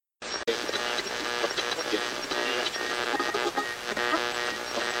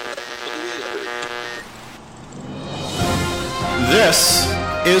This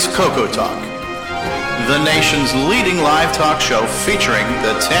is Coco Talk, the nation's leading live talk show featuring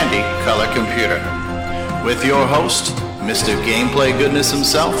the Tandy color computer. With your host, Mr. Gameplay Goodness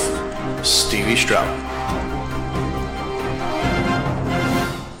himself, Stevie Stroud.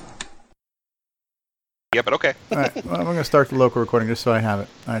 Yeah, but okay. All right, well, I'm going to start the local recording just so I have it.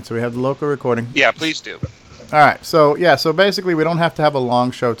 All right, so we have the local recording. Yeah, please do. All right, so basically we don't have to have a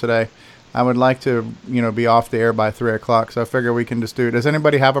long show today. I would like to, be off the air by 3 o'clock, so I figure we can just do it. Does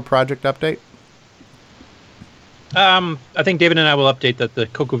anybody have a project update? I think David and I will update that the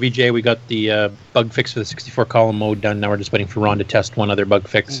Coco VJ, we got the bug fix for the 64 column mode done. Now we're just waiting for Ron to test one other bug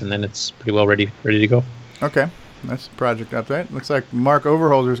fix, and then it's pretty well ready to go. Okay, that's a project update. Looks like Mark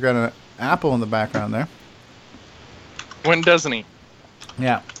Overholder's got an apple in the background there. When doesn't he?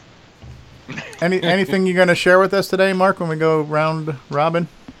 Yeah. Anything you're going to share with us today, Mark, when we go round robin?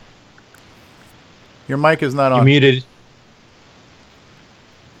 Your mic is not on. You're muted.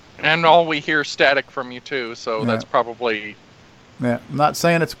 And all we hear is static from you too, so Yeah. that's probably... Yeah, I'm not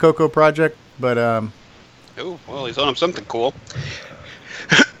saying it's a Coco project, but... Oh, well, he's on something cool.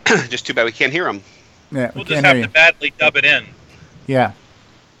 Just too bad we can't hear him. Yeah, We'll just have to badly dub it in. Yeah.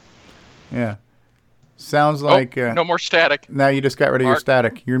 Yeah. Sounds like... no more static. Now you just got rid of your Mark.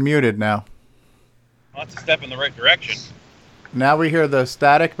 static. You're muted now. Well, that's a step in the right direction. Now we hear the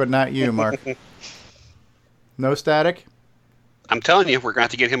static, but not you, Mark. No static? I'm telling you, we're going to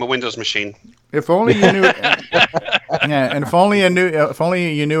have to get him a Windows machine. If only you knew... Yeah, and if only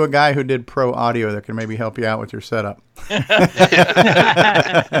you knew a guy who did pro audio that could maybe help you out with your setup. Because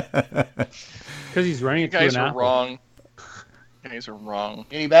he's running You it through guys an are apple. wrong. You guys are wrong.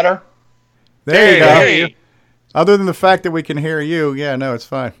 Any better? There you go. Hey. Other than the fact that we can hear you, yeah, no, it's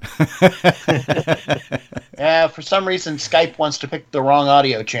fine. Yeah, for some reason Skype wants to pick the wrong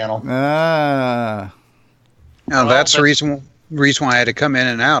audio channel. Ah. Now, that's the reason why I had to come in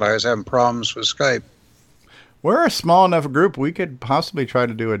and out. I was having problems with Skype. We're a small enough group, we could possibly try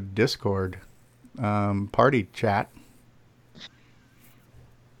to do a Discord party chat.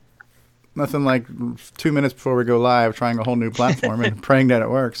 Nothing like 2 minutes before we go live trying a whole new platform and praying that it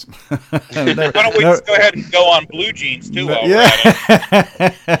works. Why don't we just go ahead and go on Blue Jeans, too, while we're at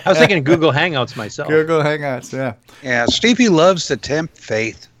it? I was thinking Google Hangouts myself. Google Hangouts, yeah. Yeah, Stevie loves to tempt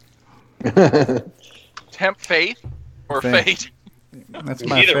faith. Tempt faith or Faith. fate? That's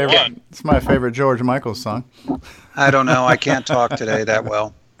my Either favorite. one. It's my favorite George Michael song. I don't know. I can't talk today that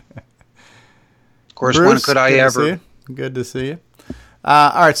well. Of course, Bruce, when could I good to ever? see you. Good to see you.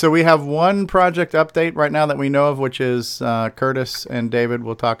 All right, so we have one project update right now that we know of, which is Curtis and David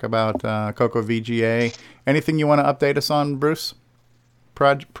will talk about Coco VGA. Anything you want to update us on, Bruce?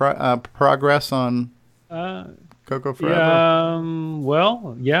 Progress on Coco Forever?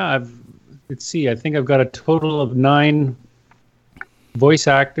 Let's see. I think I've got a total of 9 voice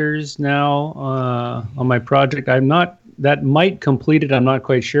actors now on my project. That might complete it. I'm not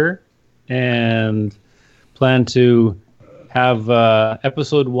quite sure. And plan to have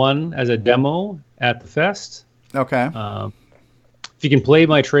episode 1 as a demo at the fest. Okay. If you can play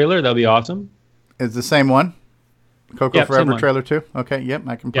my trailer, that'll be awesome. Is the same one? Coco Yep, same Forever one. trailer 2? Okay, yep,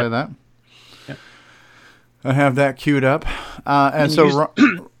 I can play Yep. that. Yep. I have that queued up. And You so...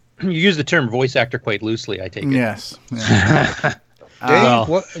 You use the term voice actor quite loosely, I take it. Yes. Yeah. Dave,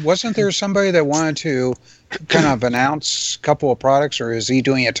 wasn't there somebody that wanted to kind of announce a couple of products, or is he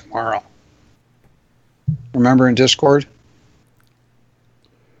doing it tomorrow? Remember in Discord?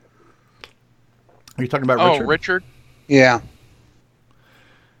 Are you talking about Oh, Richard? Richard? Yeah.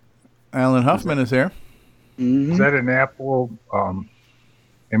 Alan Huffman is here. Mhm. Is that an Apple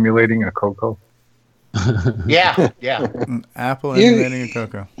emulating a Coco? Yeah, yeah. Apple You- emulating a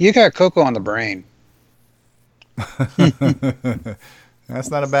Coco. You got Coco on the brain.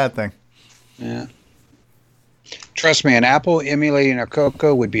 That's not a bad thing. Yeah. Trust me, an Apple emulating a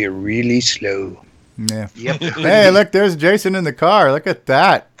Coco would be really slow. Yeah. Yep. Hey, look, there's Jason in the car. Look at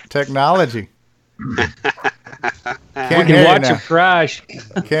that technology. You Can't hear can you watch now. it crash.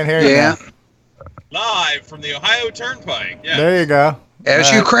 Can't hear you Yeah. now. Live from the Ohio Turnpike. Yeah. There you go.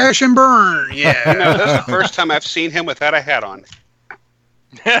 As you crash and burn. You Yeah. know, that's the first time I've seen him without a hat on.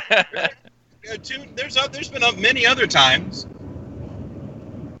 There's been many other times.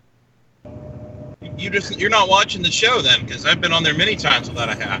 You're not watching the show then, because I've been on there many times without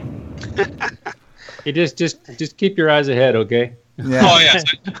a hat. You just keep your eyes ahead, okay? Yeah. Oh yes,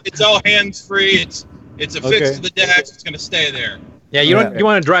 it's all hands free. It's affixed Okay. to the dash. It's going to stay there. Yeah, you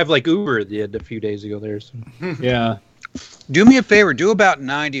want to drive like Uber did a few days ago there. So. Yeah. Do me a favor. Do about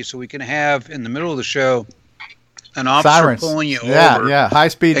 90 so we can have, in the middle of the show, an officer Sirens. pulling you Yeah, over yeah. High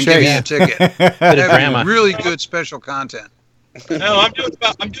speed and giving you a chase. ticket. Bit of That'd drama. be really good special content. No, I'm doing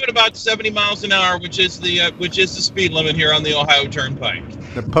about 70 miles an hour, which is the speed limit here on the Ohio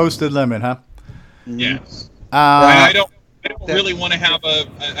Turnpike. The posted limit, huh? Yes. And I don't really want to have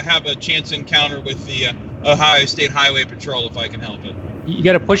a chance encounter with the Ohio State Highway Patrol if I can help it. You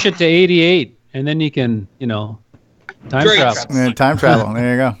got to push it to 88, and then you can, time travel. Yeah, time travel.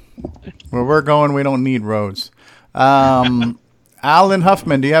 There you go. Where we're going, we don't need roads. Alan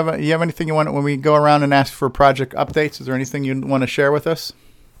Huffman, do you have anything you want when we go around and ask for project updates? Is there anything you want to share with us?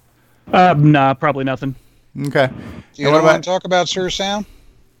 Nah, probably nothing. Okay. You don't want to talk about Sir Sound?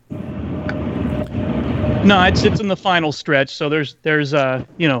 No, it's in the final stretch, so there's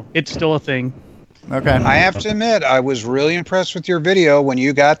it's still a thing. Okay. I have to admit, I was really impressed with your video when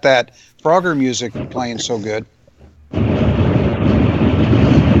you got that Frogger music playing so good.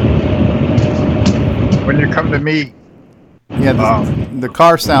 When you come to me. Yeah, the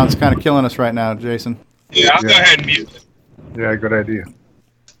car sound's kind of killing us right now, Jason. Yeah, I'll go ahead and mute it. Yeah, good idea.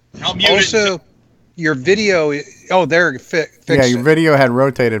 I'll mute also, it. Your video. Oh, there, fixed Yeah, your it. video had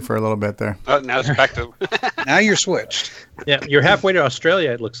rotated for a little bit there. Oh, now it's back to. Now you're switched. Yeah, you're halfway to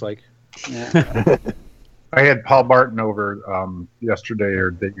Australia, it looks like. Yeah. I had Paul Barton over yesterday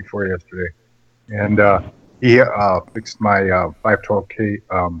or the day before yesterday, and he fixed my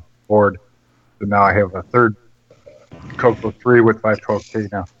 512K board. So now I have a third Coco 3 with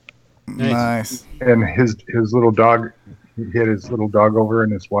 512K now. Nice. And his little dog, he had his little dog over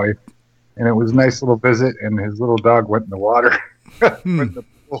and his wife, and it was a nice little visit. And his little dog went in the water, went in the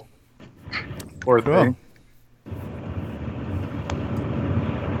pool. Poor thing.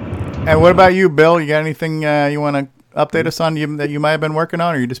 And what about you, Bill? You got anything you want to update us on that you might have been working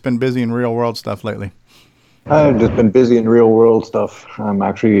on, or you just been busy in real world stuff lately? I've just been busy in real world stuff. I'm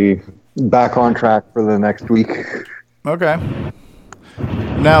actually back on track for the next week. Okay.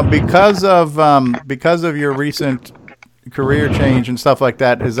 Now, because of your recent career change and stuff like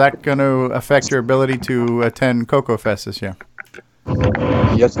that, is that going to affect your ability to attend Coco Fest this year?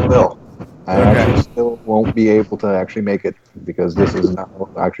 Yes, it will. I Okay. actually still won't be able to actually make it because this has now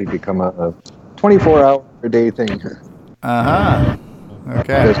actually become a 24-hour-a-day thing. Uh-huh.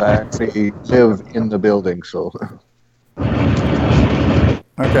 Okay. Because I actually live in the building, so.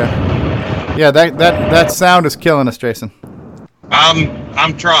 Okay. Yeah, that sound is killing us, Jason.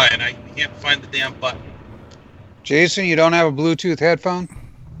 I'm trying. I can't find the damn button. Jason, you don't have a Bluetooth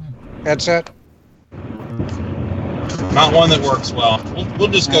headset? Not one that works well. We'll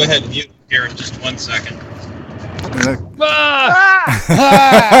just go ahead and mute here in just 1 second. I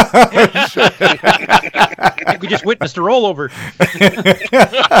think we just witnessed a rollover.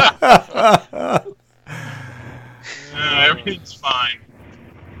 Everything's fine.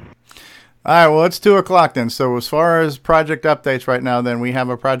 All right, well, it's 2 o'clock then. So as far as project updates right now, then we have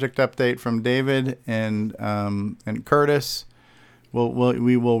a project update from David and Curtis.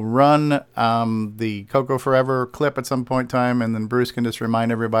 We will run the Coco Forever clip at some point in time, and then Bruce can just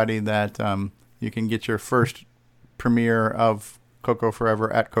remind everybody that you can get your first premiere of Coco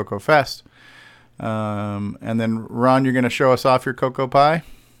Forever at Coco Fest. And then, Ron, you're going to show us off your Coco Pie?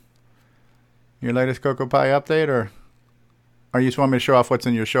 Your latest Coco Pie update, or you just want me to show off what's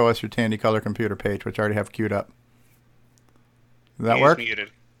in your Show Us Your Tandy Color Computer page, which I already have queued up? Does that work?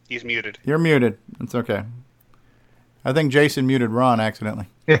 He's muted. You're muted. It's okay. I think Jason muted Ron accidentally.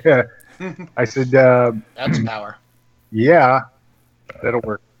 Yeah. I said, That's power. yeah, that'll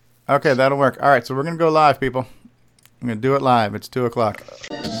work. Okay, that'll work. All right, so we're going to go live, people. I'm going to do it live. It's 2 o'clock.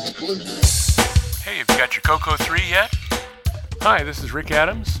 Hey, have you got your Coco 3 yet? Hi, this is Rick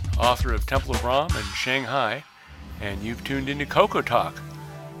Adams, author of Temple of Ram and Shanghai, and you've tuned into Coco Talk,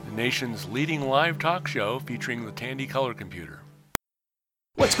 the nation's leading live talk show featuring the Tandy Color Computer.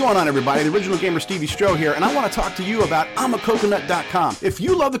 What's going on, everybody? The original gamer Stevie Stroh here, and I want to talk to you about amacoconut.com. If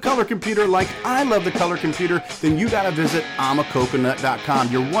you love the color computer like I love the color computer, then you got to visit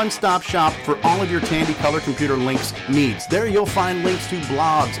amacoconut.com, your one-stop shop for all of your Tandy color computer links needs. There you'll find links to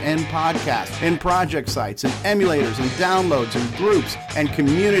blogs and podcasts and project sites and emulators and downloads and groups and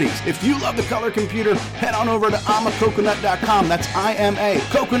communities. If you love the color computer, head on over to amacoconut.com. That's I-M-A,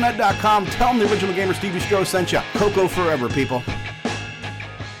 coconut.com. Tell them the original gamer Stevie Stroh sent you. Coco forever, people.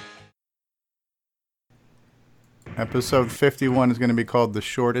 Episode 51 is going to be called The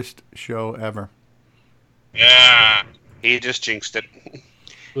Shortest Show Ever. Yeah. He just jinxed it.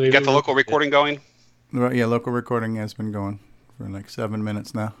 You got the local recording going? Yeah, local recording has been going for like 7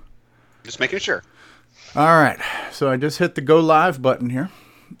 minutes now. Just making sure. All right. So I just hit the go live button here.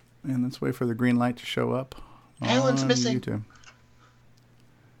 And let's wait for the green light to show up Alan's on missing. YouTube.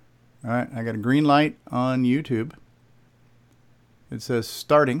 All right. I got a green light on YouTube. It says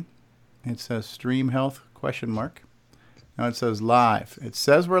starting. It says stream health ? No, it says live. It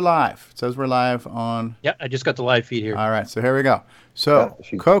says we're live. It says we're live on... Yeah, I just got the live feed here. All right, so here we go. So,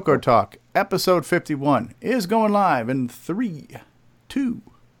 Coco Talk, episode 51, is going live in 3, 2...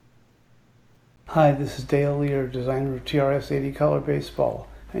 Hi, this is Dale Lear, designer of TRS-80 Color Baseball,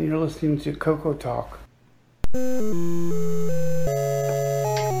 and you're listening to Coco Talk.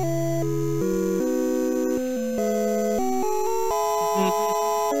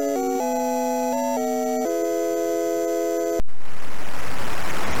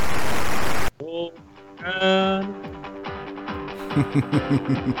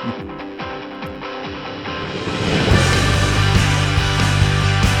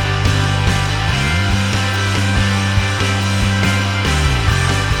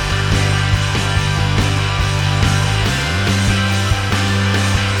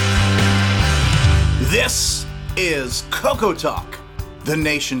 This is Coco Talk, the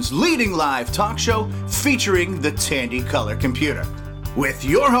nation's leading live talk show featuring the Tandy Color Computer, with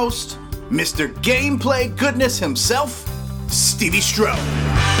your host, Mr. Gameplay Goodness himself, Stevie Stroh.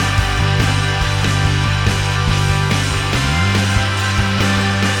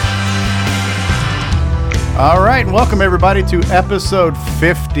 All right, welcome everybody to episode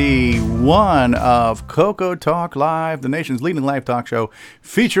 51 of Coco Talk Live, the nation's leading live talk show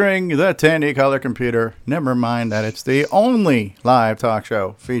featuring the Tandy Color Computer. Never mind that it's the only live talk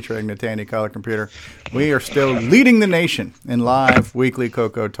show featuring the Tandy Color Computer. We are still leading the nation in live weekly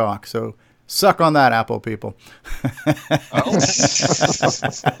Coco Talk, so suck on that, Apple people.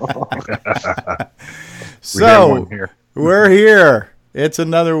 So, we're here. It's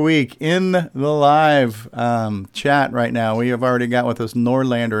another week in the live chat right now. We have already got with us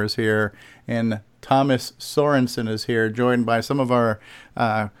Norlander is here, and Thomas Sorensen is here, joined by some of our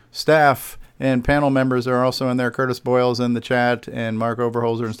staff and panel members are also in there. Curtis Boyle's in the chat, and Mark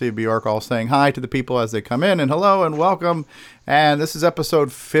Overholzer and Steve Bjork all saying hi to the people as they come in, and hello and welcome. And this is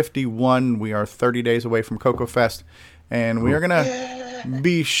episode 51. We are 30 days away from Coco Fest, and we are going to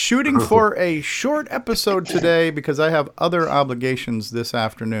be shooting for a short episode today because I have other obligations this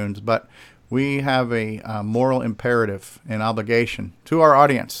afternoon, but we have a moral imperative and obligation to our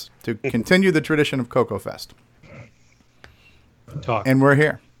audience to continue the tradition of Coco Fest. Talk. And we're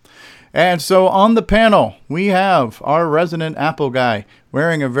here. And so on the panel, we have our resident Apple guy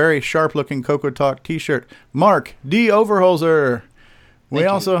wearing a very sharp-looking Coco Talk t-shirt, Mark D. Overholzer. We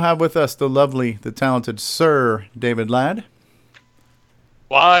also have with us the lovely, the talented Sir David Ladd.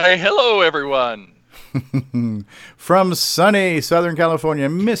 Why, hello, everyone. From sunny Southern California,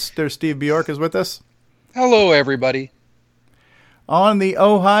 Mr. Steve Bjork is with us. Hello, everybody. On the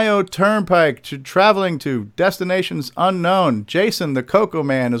Ohio Turnpike, traveling to destinations unknown, Jason the Coco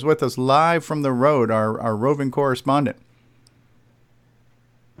Man is with us live from the road, our roving correspondent.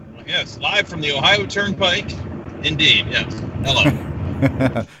 Yes, live from the Ohio Turnpike. Indeed, yes.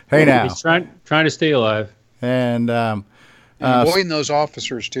 Hello. Hey now. He's trying to stay alive. And avoiding those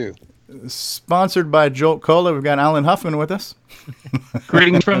officers, too. Sponsored by Jolt Cola, we've got Alan Huffman with us.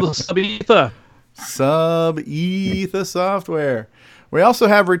 Greetings from the Sub-Etha. Sub-Etha Software. We also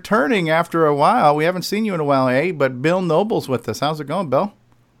have returning after a while. We haven't seen you in a while, but Bill Noble's with us. How's it going, Bill?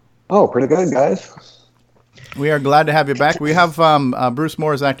 Oh, pretty good, guys. We are glad to have you back. We have Bruce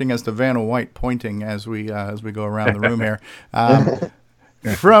Moore is acting as the Vanna White, pointing as we go around the room here.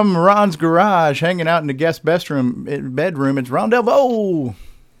 From Ron's Garage, hanging out in the guest bedroom, it's Ron Delvaux.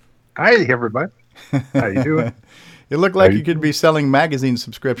 Hi, everybody. How you doing? You look like you could be selling magazine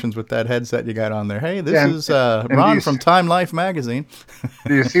subscriptions with that headset you got on there. Hey, this is Ron from Time Life magazine.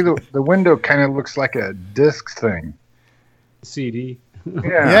 Do you see the window kind of looks like a disc thing? CD.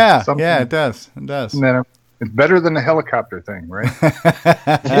 Yeah, it does. It does. And then it's better than the helicopter thing, right?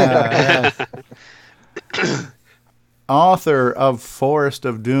 Author of Forest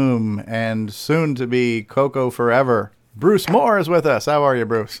of Doom and soon to be Coco Forever, Bruce Moore is with us. How are you,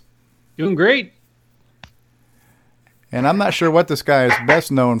 Bruce? Doing great. And I'm not sure what this guy is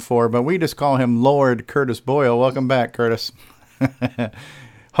best known for, but we just call him Lord Curtis Boyle. Welcome back, Curtis.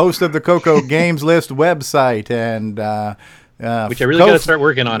 Host of the Coco Games List website and which I really got to start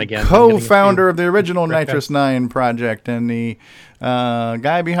working on again. Co-founder of the original Nitrous 9 project and the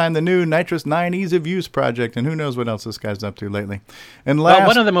guy behind the new Nitrous 9 Ease of Use project, and who knows what else this guy's up to lately. And last,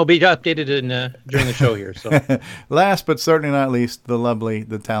 one of them will be updated during the show here. So, last but certainly not least, the lovely,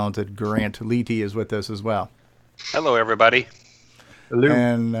 the talented Grant Leety is with us as well. Hello, everybody. Hello.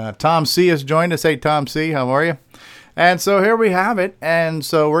 And Tom C. has joined us. Hey, Tom C., how are you? And so here we have it. And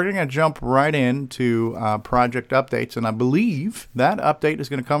so we're going to jump right into project updates. And I believe that update is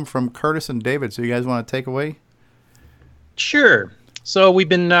going to come from Curtis and David. So you guys want to take away? Sure. So we've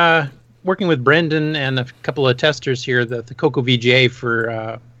been working with Brendan and a couple of testers here, the Coco VGA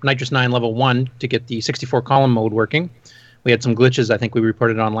for Nitrous 9 Level 1 to get the 64 column mode working. We had some glitches I think we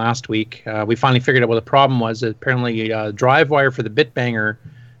reported on last week. We finally figured out what the problem was. Apparently, drive wire for the Bitbanger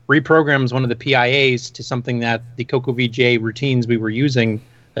reprograms one of the PIAs to something that the Coco VGA routines we were using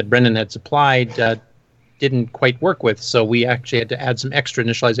that Brendan had supplied didn't quite work with. So we actually had to add some extra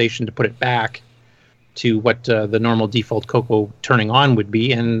initialization to put it back to what the normal default Coco turning on would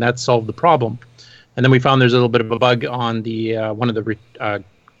be, and that solved the problem. And then we found there's a little bit of a bug on the one of the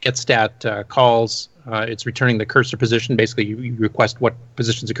getstat calls. It's returning the cursor position. Basically, you request what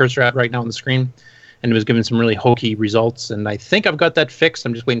position's the cursor at right now on the screen, and it was giving some really hokey results. And I think I've got that fixed.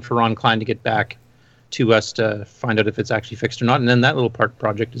 I'm just waiting for Ron Klein to get back to us to find out if it's actually fixed or not, and then that little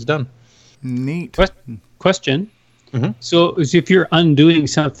project is done. Neat. Question. Mm-hmm. So if you're undoing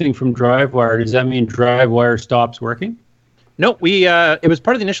something from DriveWire, does that mean DriveWire stops working? No, it was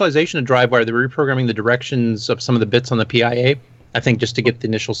part of the initialization of DriveWire. They were reprogramming the directions of some of the bits on the PIA, I think, just to get the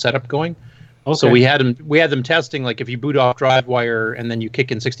initial setup going. Okay. So we had them testing, like if you boot off DriveWire and then you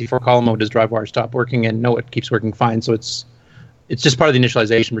kick in 64 column mode, does DriveWire stop working? And no, it keeps working fine. So it's just part of the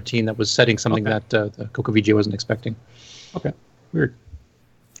initialization routine that was setting something that the Coco VGA wasn't expecting. Okay, weird.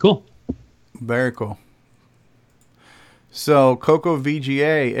 Cool. Very cool. So Coco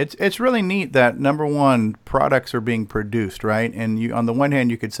VGA, it's really neat that, number one, products are being produced, right? And you, on the one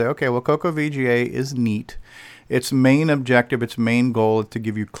hand, you could say, okay, well, Coco VGA is neat. Its main objective, its main goal is to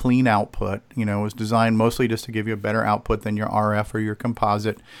give you clean output. You know, it was designed mostly just to give you a better output than your RF or your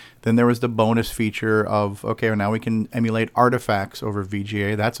composite. Then there was the bonus feature of, okay, well, now we can emulate artifacts over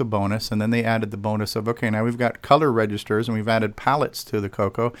VGA. That's a bonus. And then they added the bonus of, okay, now we've got color registers and we've added palettes to the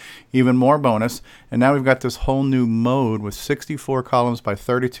Coco. Even more bonus. And now we've got this whole new mode with 64 columns by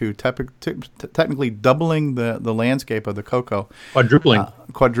 32, technically doubling the landscape of the Coco.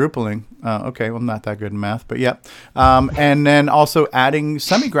 Quadrupling. Okay, well, I'm not that good in math, but yeah. And then also adding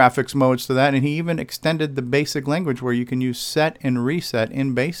semi-graphics modes to that. And he even extended the basic language where you can use set and reset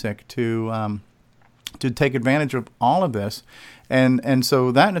in BASIC to take advantage of all of this, and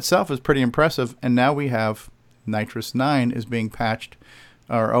so that in itself is pretty impressive. And now we have Nitrous 9 is being patched,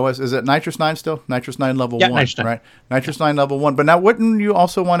 or OS, is it Nitrous 9 still? Nitrous 9 level 1, right? Nitrous 9 level 1. But now wouldn't you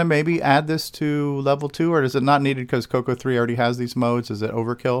also want to maybe add this to level 2, or is it not needed because Coco 3 already has these modes? Is it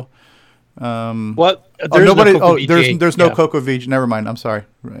overkill? There's no Coco VGA. Never mind. I'm sorry.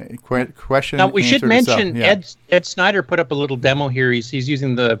 Question. Now we should mention Ed Snyder put up a little demo here. He's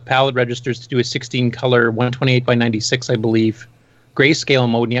using the palette registers to do a 16 color 128 by 96, I believe, grayscale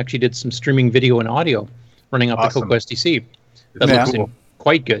mode, and he actually did some streaming video and audio running off the Coco SDC. That looks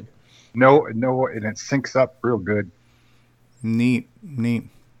quite good. No, and it syncs up real good. Neat.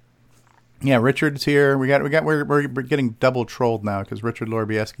 Yeah, Richard's here. We're getting double trolled now because Richard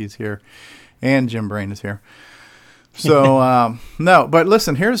Lorbieski's here, and Jim Brain is here. So no, but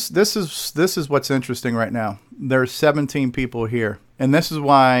listen, this is what's interesting right now. There's 17 people here, and this is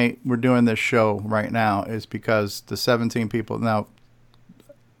why we're doing this show right now, is because the 17 people now.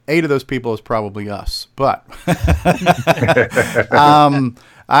 8 of those people is probably us, but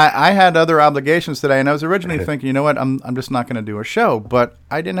I had other obligations today, and I was originally thinking, you know what, I'm just not going to do a show, but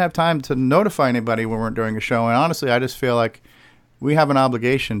I didn't have time to notify anybody when we weren't doing a show, and honestly, I just feel like we have an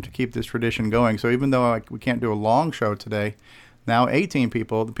obligation to keep this tradition going. So even though we can't do a long show today, now 18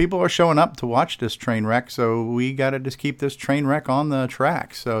 people, the people are showing up to watch this train wreck, so we got to just keep this train wreck on the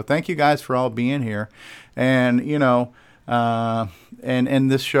track. So thank you guys for all being here, and you know. And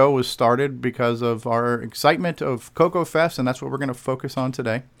this show was started because of our excitement of Coco Fest, and that's what we're going to focus on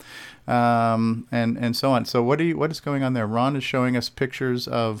today, and so on. So what is going on there? Ron is showing us pictures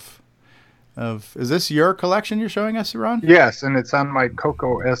of. Is this your collection you're showing us, Ron? Yes, and it's on my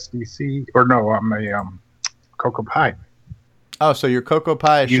Coco SDC, or no, on my Coco Pi. Oh, so your Coco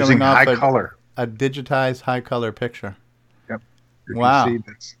Pi is using showing off color, a digitized high color picture. Yep. You wow. can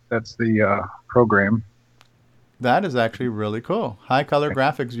see that's the program. That is actually really cool. High Color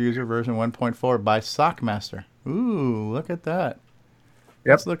Graphics User version 1.4 by Sockmaster. Ooh, look at that.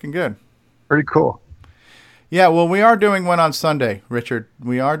 Yep. It's looking good. Pretty cool. Yeah, well, we are doing one on Sunday, Richard.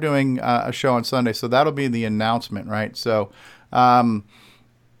 We are doing a show on Sunday, so that'll be the announcement, right? So I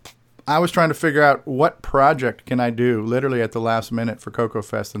was trying to figure out what project can I do literally at the last minute for Coco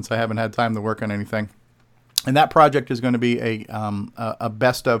Fest, since I haven't had time to work on anything. And that project is going to be a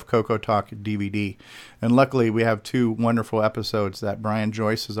best of Coco Talk DVD. And luckily, we have 2 wonderful episodes that Brian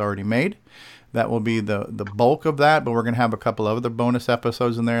Joyce has already made. That will be the bulk of that, but we're going to have a couple of other bonus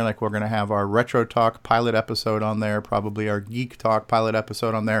episodes in there. Like we're going to have our Retro Talk pilot episode on there, probably our Geek Talk pilot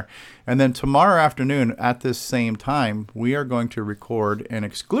episode on there. And then tomorrow afternoon at this same time, we are going to record an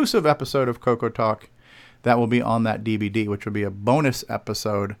exclusive episode of Coco Talk that will be on that DVD, which will be a bonus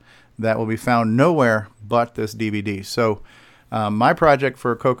episode that will be found nowhere but this DVD. So my project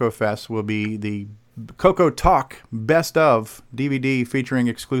for Coco Fest will be the Coco Talk Best Of DVD featuring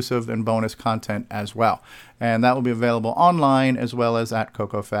exclusive and bonus content as well. And that will be available online as well as at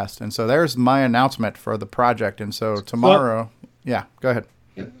Coco Fest. And so there's my announcement for the project. And so tomorrow, yeah, go ahead.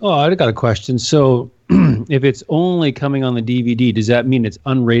 Oh, I got a question. So if it's only coming on the DVD, does that mean it's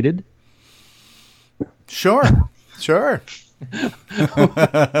unrated? Sure. The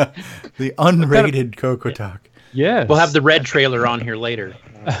unrated Coco Talk. Yeah. We'll have the red trailer on here later.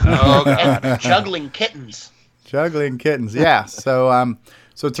 Oh, God. Juggling kittens. Juggling kittens, yeah. So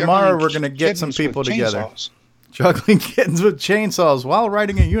tomorrow we're going to get some people together. Juggling kittens with chainsaws while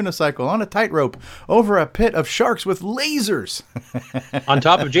riding a unicycle on a tightrope over a pit of sharks with lasers. On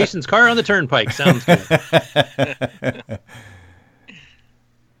top of Jason's car on the turnpike. Sounds good.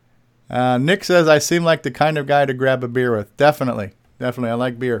 Nick says, I seem like the kind of guy to grab a beer with. Definitely. I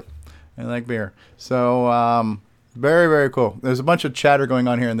like beer. So, very, very cool. There's a bunch of chatter going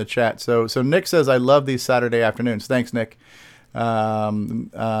on here in the chat. So Nick says, I love these Saturday afternoons. Thanks, Nick.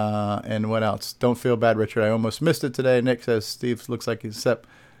 And what else? Don't feel bad, Richard. I almost missed it today. Nick says, Steve looks like he's except.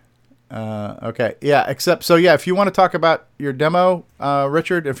 Okay. Yeah, except. So, yeah, if you want to talk about your demo,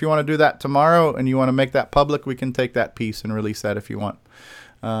 Richard, if you want to do that tomorrow and you want to make that public, we can take that piece and release that if you want.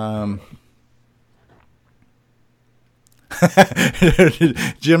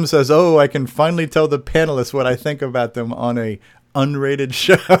 Jim says, "Oh, I can finally tell the panelists what I think about them on a unrated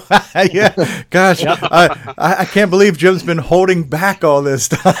show." Yeah, gosh, I can't believe Jim's been holding back all this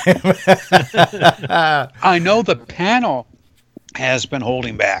time. I know the panel has been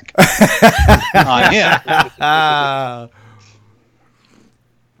holding back on him.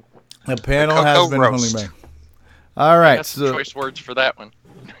 The panel has been holding back. All right, that's some choice words for that one.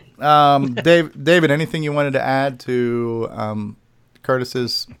 David, anything you wanted to add to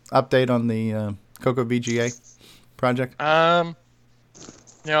Curtis's update on the Coco VGA project? No,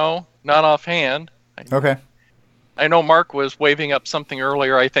 not offhand. Okay. I know Mark was waving up something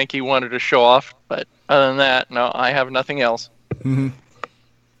earlier. I think he wanted to show off, but other than that, no, I have nothing else. Mm-hmm.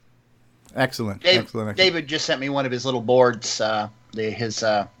 Excellent. David just sent me one of his little boards, his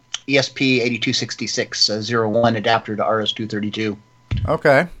ESP8266 01 adapter to RS-232.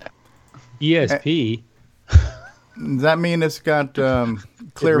 Okay. ESP. Does that mean it's got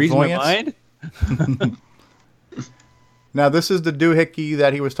clairvoyance? Now, this is the doohickey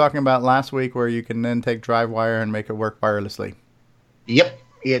that he was talking about last week where you can then take drive wire and make it work wirelessly. Yep.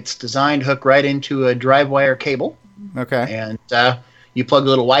 It's designed to hook right into a drive wire cable. Okay. And you plug a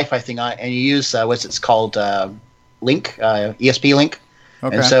little Wi-Fi thing on it, and you use, what's called, Link, ESP Link.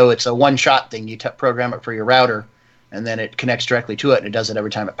 Okay. And so it's a one-shot thing. You program it for your router, and then it connects directly to it, and it does it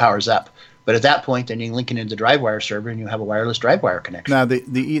every time it powers up. But at that point, then you link it into the DriveWire server, and you have a wireless DriveWire connection. Now,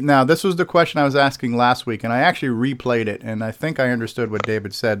 now this was the question I was asking last week, and I actually replayed it, and I think I understood what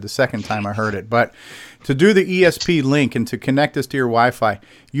David said the second time I heard it. But to do the ESP link and to connect this to your Wi-Fi,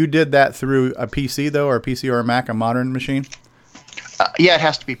 you did that through a PC, though, or a PC or a Mac, a modern machine? Yeah, it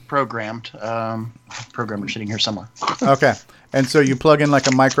has to be programmed. Programmer sitting here somewhere. Okay. And so you plug in like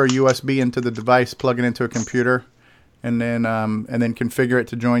a micro USB into the device, plug it into a computer, and then configure it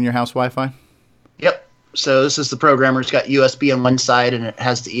to join your house Wi-Fi? Yep. So this is the programmer. It's got USB on one side, and it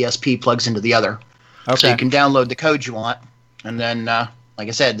has the ESP plugs into the other. Okay. So you can download the code you want. And then, like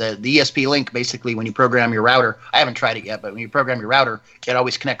I said, the ESP link, basically, when you program your router, I haven't tried it yet, but when you program your router, it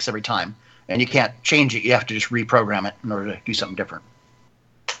always connects every time. And you can't change it. You have to just reprogram it in order to do something different.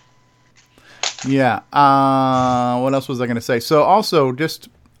 Yeah. What else was I going to say? So also, just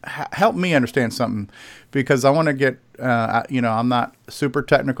help me understand something, because I want to get, I'm not super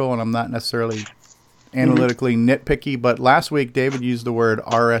technical and I'm not necessarily analytically nitpicky, but last week David used the word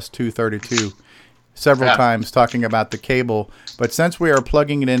RS-232 several times talking about the cable. But since we are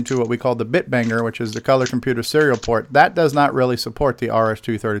plugging it into what we call the bitbanger, which is the color computer serial port, that does not really support the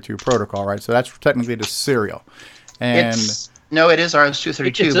RS-232 protocol, right? So that's technically just serial. And no, it is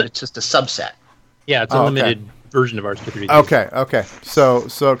RS-232, but it's just a subset. Yeah, it's a limited version of RS-232. Okay. So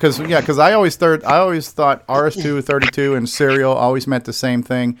because I always thought RS-232 and serial always meant the same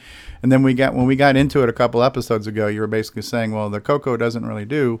thing, and then when we got into it a couple episodes ago, you were basically saying, well, the Coco doesn't really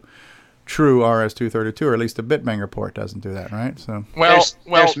do true RS-232, or at least the bitbanger port doesn't do that, right? So there's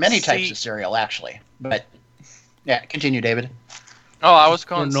many types of serial actually, but yeah, continue, David. Oh, I was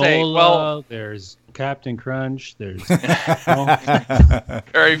going to say, well, there's Captain Crunch. There's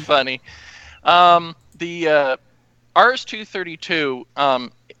very funny. The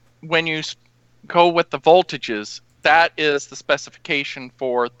RS-232, when you go with the voltages, that is the specification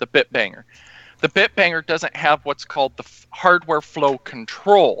for the Bitbanger. The Bitbanger doesn't have what's called the hardware flow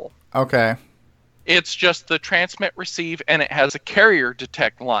control. Okay. It's just the transmit receive, and it has a carrier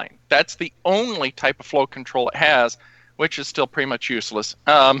detect line. That's the only type of flow control it has, which is still pretty much useless.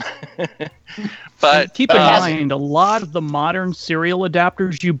 But keep in mind, a lot of the modern serial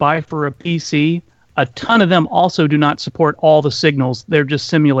adapters you buy for a PC, a ton of them also do not support all the signals. They're just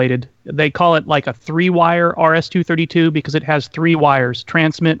simulated. They call it like a 3-wire RS-232 because it has 3 wires: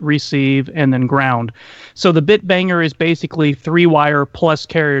 transmit, receive, and then ground. So the Bitbanger is basically 3-wire plus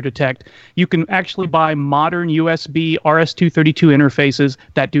carrier detect. You can actually buy modern USB RS-232 interfaces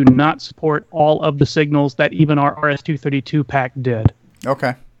that do not support all of the signals that even our RS-232 pack did.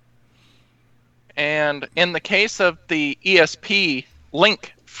 Okay. And in the case of the ESP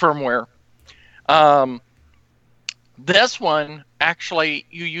Link firmware, this one, actually,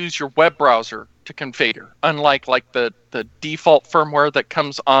 you use your web browser to configure, unlike the default firmware that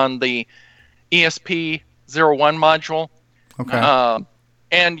comes on the ESP01 module. Okay.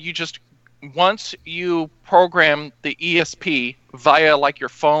 And you just, once you program the ESP via like your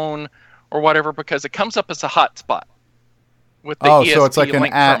phone or whatever, because it comes up as a hotspot with the ESP so it's like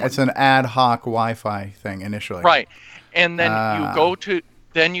Link it's an ad hoc Wi-Fi thing initially. Right. And then you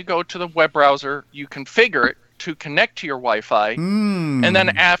go to the web browser, you configure it to connect to your Wi-Fi, and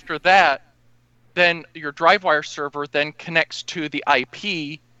then after that, then your DriveWire server then connects to the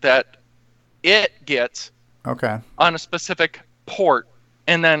IP that it gets on a specific port,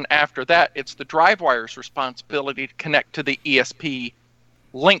 and then after that, it's the DriveWire's responsibility to connect to the ESP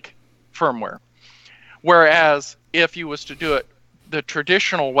Link firmware. Whereas if you was to do it the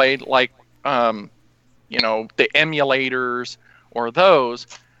traditional way, like the emulators or those,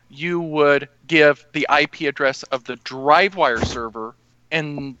 you would give the IP address of the DriveWire server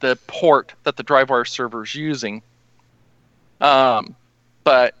and the port that the DriveWire server is using.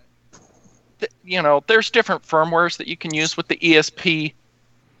 But there's different firmwares that you can use with the ESP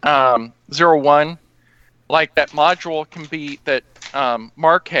 01. Like that module can be that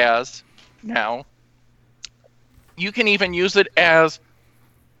Mark has now. You can even use it as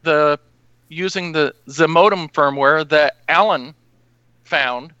using the modem firmware that Alan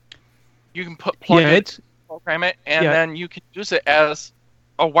found. You can plug it, program it, and then you can use it as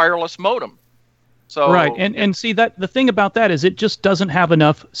a wireless modem. So right, and see that the thing about that is it just doesn't have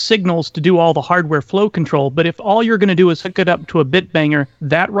enough signals to do all the hardware flow control. But if all you're going to do is hook it up to a Bitbanger,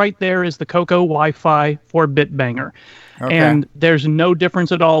 that right there is the Coco Wi-Fi for Bitbanger, and there's no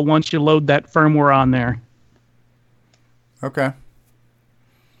difference at all once you load that firmware on there. Okay.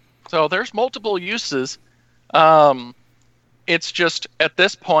 So there's multiple uses. It's just at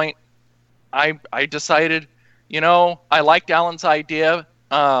this point, I decided, I liked Alan's idea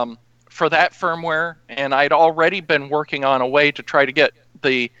for that firmware, and I'd already been working on a way to try to get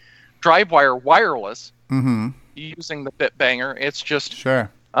the DriveWire wireless using the Bitbanger. It's just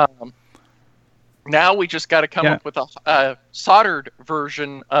now we just got to come up with a soldered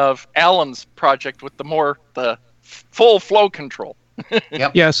version of Alan's project with the full flow control.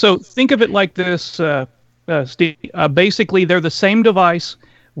 Yep. Yeah, so think of it like this, Steve. Basically, they're the same device.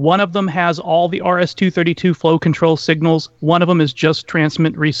 One of them has all the RS-232 flow control signals. One of them is just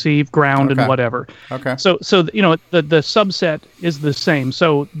transmit, receive, ground, and whatever. Okay. So the subset is the same.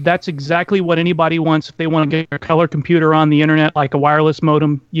 So that's exactly what anybody wants if they want to get a color computer on the internet, like a wireless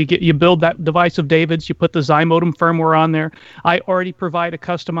modem. You build that device of David's. You put the XiModem firmware on there. I already provide a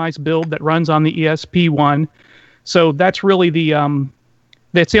customized build that runs on the ESP1. So that's really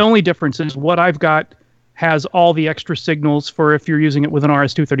that's the only difference is what I've got has all the extra signals for if you're using it with an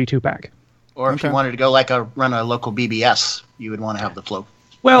RS-232 pack. Or if you wanted to go run a local BBS, you would want to have the flow.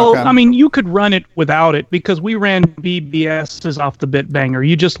 Well, I mean, you could run it without it because we ran BBSs off the Bitbanger.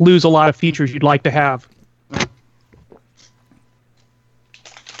 You just lose a lot of features you'd like to have.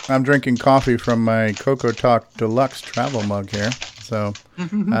 I'm drinking coffee from my Coco Talk Deluxe travel mug here. So,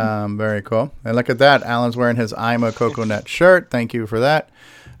 very cool. And look at that. Alan's wearing his I'm a Coconut shirt. Thank you for that.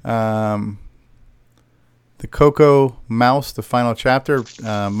 The Coco Mouse, the final chapter.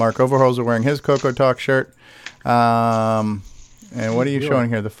 Mark Overholzer wearing his Coco Talk shirt. And what are you showing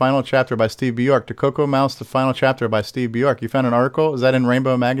here? The final chapter by Steve Bjork. The Coco Mouse, the final chapter by Steve Bjork. You found an article? Is that in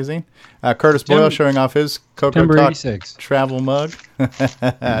Rainbow Magazine? Curtis Boyle showing off his Coco Talk 86. travel mug.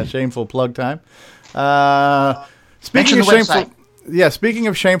 Shameful plug time. Speaking Mention of the shameful, website. Yeah, speaking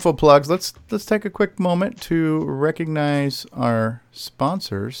of shameful plugs, let's take a quick moment to recognize our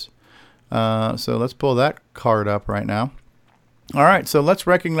sponsors. So let's pull that card up right now. All right, so let's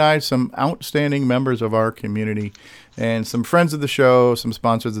recognize some outstanding members of our community and some friends of the show, some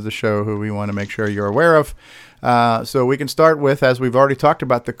sponsors of the show who we want to make sure you're aware of. So we can start with, as we've already talked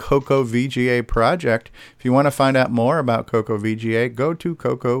about, the Coco VGA project. If you want to find out more about Coco VGA, go to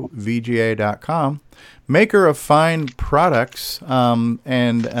cocovga.com. Maker of fine products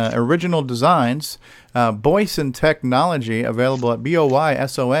and original designs, Boyson and Technology, available at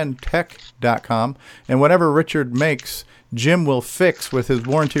boysontech.com. And whatever Richard makes, Jim will fix with his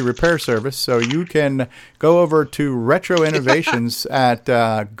warranty repair service. So you can go over to Retro Innovations at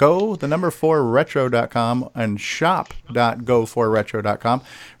go4retro.com and shop.go4retro.com.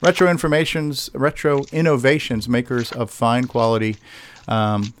 Retro Innovations, makers of fine quality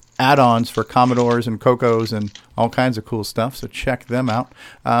add-ons for Commodores and Cocos and all kinds of cool stuff, so check them out.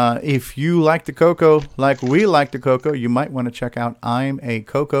 If you like the Coco like we like the Coco, you might want to check out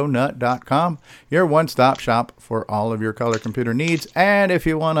I'mACoconut.com, your one-stop shop for all of your color computer needs. And if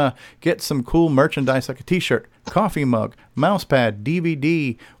you want to get some cool merchandise like a t-shirt, coffee mug, mousepad,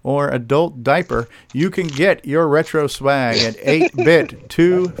 DVD, or adult diaper, you can get your retro swag at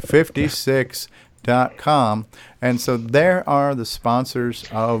 8bit256.com. And so there are the sponsors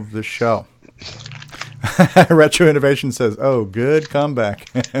of the show. Retro Innovation says, "Oh, good comeback."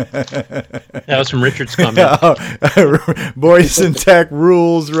 That was from Richard's comment. Boyson Tech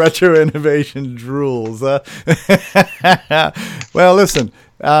rules. Retro Innovation drools. Well, listen.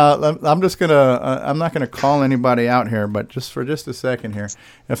 I'm not gonna call anybody out here, but just for a second here,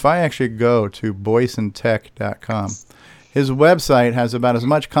 if I actually go to boysontech.com. His website has about as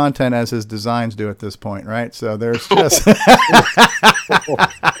much content as his designs do at this point, right? So there's just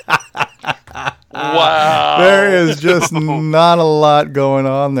wow. There is just not a lot going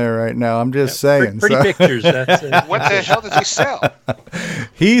on there right now. I'm just saying. Pretty pictures. That's it. What the hell does he sell?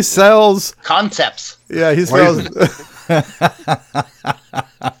 He sells concepts. Yeah, he sells.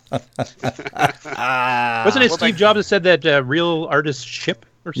 Wasn't it Steve Jobs that said that real artists ship?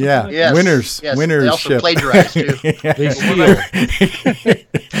 Or something yeah, like yes. winners Yes. winners They also ship. plagiarize too. They steal.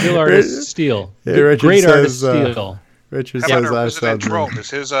 Real artists steal. Yeah, Richard Great says, artists steal. Richard How says about our I resident sold troll?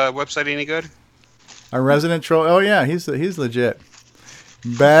 Is his website any good? a resident troll. Oh yeah, he's legit.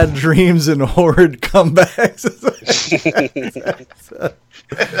 Bad dreams and horrid comebacks.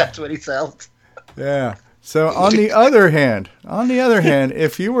 That's what he sells. Yeah. So on the other hand,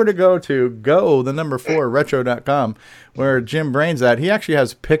 if you were to go to go4retro.com, where Jim Brain's at, he actually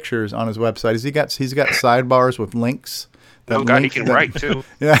has pictures on his website. He's got sidebars with links. Oh God, he can write too.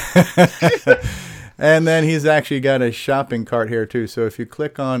 Yeah. And then he's actually got a shopping cart here too. So if you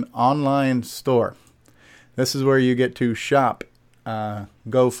click on online store, this is where you get to shop.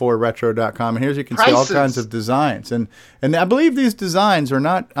 Go4retro.com, and here's you can see all kinds of designs, and I believe these designs are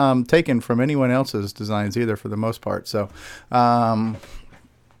not taken from anyone else's designs either, for the most part. So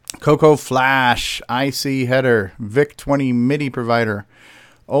Coco Flash, IC header, VIC-20 MIDI provider,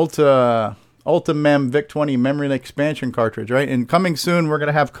 Ultimem VIC-20 memory expansion cartridge, right? And coming soon, we're going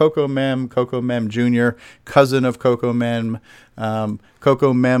to have Coco Mem Jr., cousin of Coco Mem,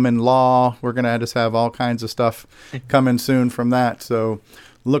 Coco Mem in Law. We're going to just have all kinds of stuff coming soon from that. So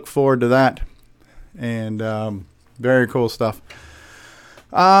look forward to that. And very cool stuff.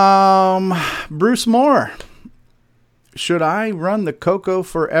 Bruce Moore. Should I run the Coco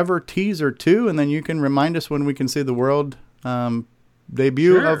Forever teaser too? And then you can remind us when we can see the world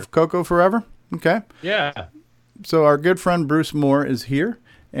debut of Coco Forever? Okay. Yeah. So our good friend Bruce Moore is here,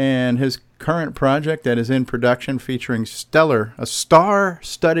 and his current project that is in production, featuring a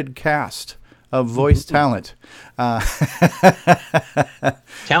star-studded cast of voice talent. Talent,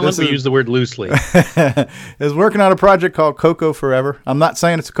 we use the word loosely. Is working on a project called Coco Forever. I'm not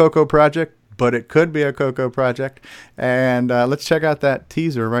saying it's a Coco project, but it could be a Coco project. And let's check out that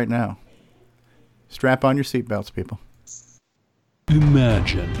teaser right now. Strap on your seatbelts, people.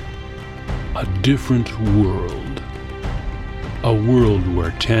 Imagine a different world. A world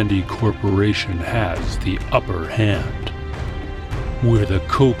where Tandy Corporation has the upper hand. Where the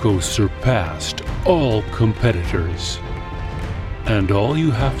Coco surpassed all competitors. And all you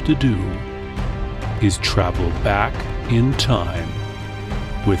have to do is travel back in time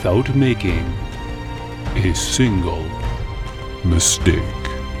without making a single mistake.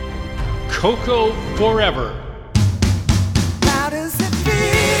 Coco Forever.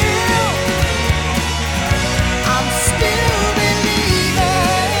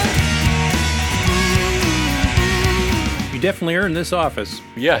 definitely earned this office.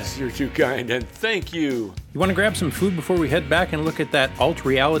 Yes, you're too kind, and thank you. You want to grab some food before we head back and look at that Alt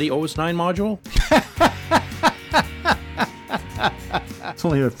Reality OS9 module? It's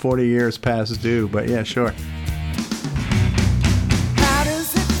only 40 years past due, but yeah, sure. How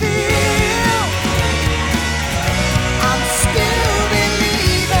does it feel? I'm still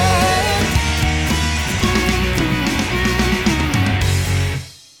believing.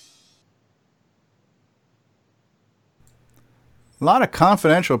 A lot of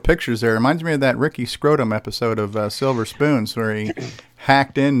confidential pictures there. Reminds me of that Ricky Scrotum episode of Silver Spoons where he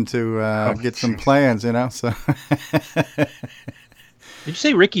hacked in to get some plans, you know. So. Did you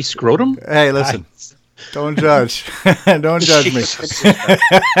say Ricky Scrotum? Hey, listen. Don't judge. Don't judge me.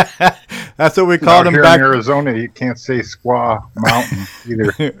 That's what we called him here back in Arizona. You can't say Squaw Mountain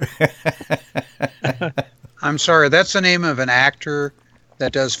either. I'm sorry, that's the name of an actor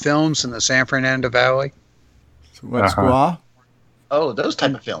that does films in the San Fernando Valley. What, Squaw? Oh, those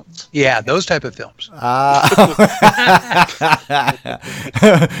type of films. Yeah, those type of films.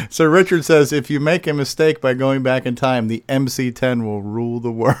 So Richard says, if you make a mistake by going back in time, the MC-10 will rule the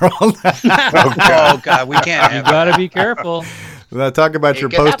world. Oh, God, we can't have You got to be careful. Well, talk about your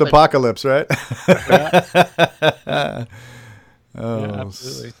It could happen. post-apocalypse, right? Oh, Yeah,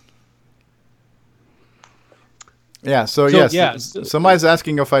 absolutely. Yeah, so yes, somebody's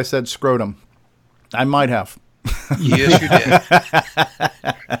asking if I said scrotum. I might have. Yes, you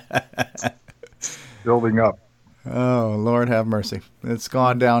did. Building up. Oh, Lord have mercy. It's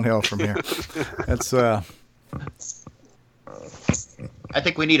gone downhill from here. That's I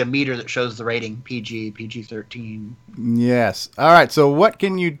think we need a meter that shows the rating, PG, PG-13. yes. All right, so what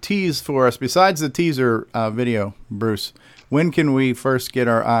can you tease for us besides the teaser video, Bruce? When can we first get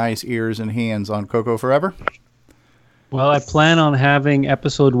our eyes, ears, and hands on Coco Forever? Well, I plan on having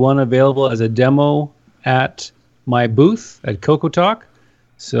episode 1 available as a demo at my booth at Coco Talk.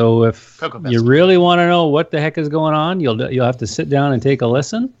 So if you really want to know what the heck is going on, you'll have to sit down and take a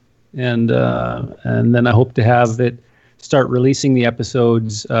listen, and then I hope to have it start releasing the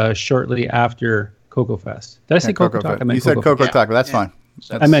episodes shortly after Coco Fest. Did I say Coco Talk? I meant you said Coco Talk, but that's fine.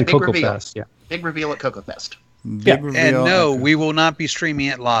 I meant Big Coco reveal. Fest. Yeah. Big reveal at Coco Fest. Big reveal. And no, we will not be streaming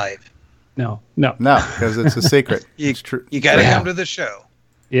it live. No, because it's a secret. You got to come to the show.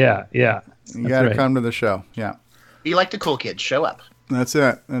 Yeah. You got to come to the show. Yeah. Be like the cool kids. Show up. That's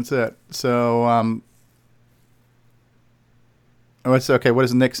it. So, what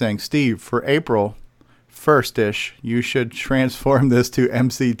is Nick saying? Steve, for April 1st-ish, you should transform this to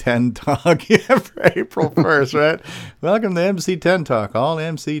MC10 Talk. Yeah, for April 1st, right? Welcome to MC10 Talk. All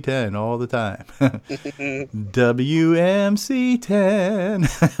MC10 all the time.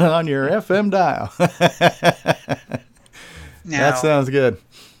 WMC10 on your FM dial. That sounds good.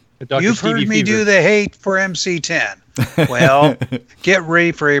 You've heard me do the hate for MC10. Well, get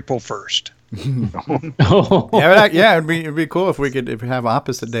ready for April 1st. It'd be cool if we have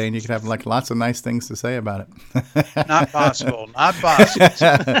opposite day and you could have like lots of nice things to say about it. Not possible.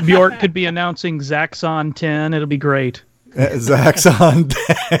 Bjork could be announcing Zaxxon 10. It'll be great. Zaxxon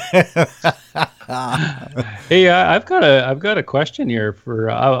 10. Hey, I've got a question here for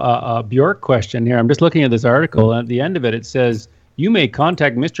a Bjork question here. I'm just looking at this article, and at the end of it, it says you may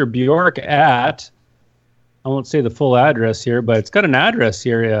contact Mr. Bjork at, I won't say the full address here, but it's got an address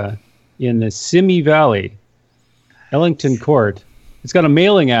here in the Simi Valley, Ellington Court. It's got a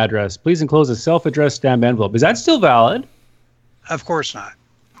mailing address. Please enclose a self-addressed stamp envelope. Is that still valid? Of course not.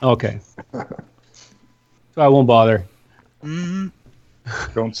 Okay. So I won't bother. Mm-hmm.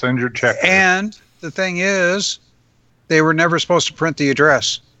 Don't send your check. And the thing is, they were never supposed to print the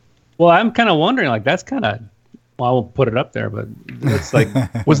address. Well, I'm kind of wondering, like, that's kind of, well, I won't put it up there, but it's like,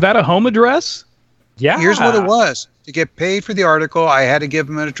 was that a home address? Yeah. Here's what it was. To get paid for the article, I had to give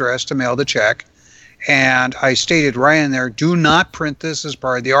them an address to mail the check. And I stated right in there, do not print this as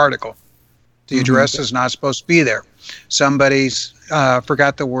part of the article. The address is not supposed to be there. Somebody's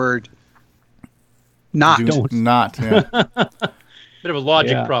forgot the word not. Not, yeah. Bit of a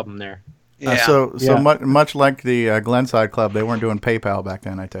logic problem there. Yeah. So much like the Glenside Club, they weren't doing PayPal back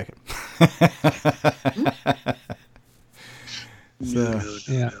then, I take it. No.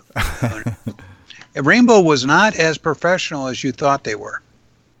 Rainbow was not as professional as you thought they were.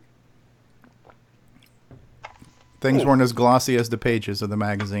 Things weren't as glossy as the pages of the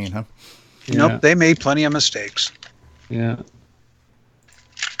magazine, huh? Nope, they made plenty of mistakes. Yeah.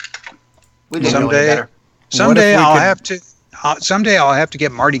 Someday I'll have to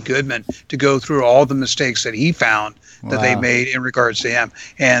get Marty Goodman to go through all the mistakes that he found that they made in regards to him,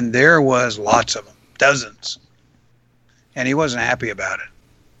 and there was lots of them, dozens, and he wasn't happy about it.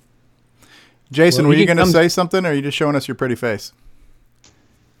 Jason, Well, were you going to comes- say something, or are you just showing us your pretty face?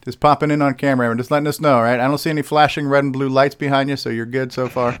 Just popping in on camera and just letting us know, right? I don't see any flashing red and blue lights behind you, so you're good so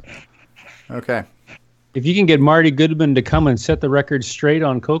far. Okay. If you can get Marty Goodman to come and set the record straight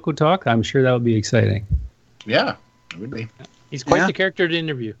on Coco Talk, I'm sure that would be exciting. Yeah, it would be. He's quite Yeah. the character to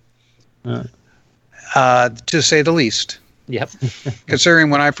interview. To say the least. Yep. Considering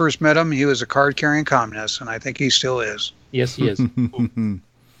when I first met him, he was a card-carrying communist, and I think he still is. Yes, he is. All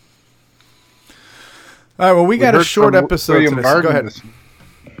right, well, we got a heard short from episode William today. Barden Go ahead.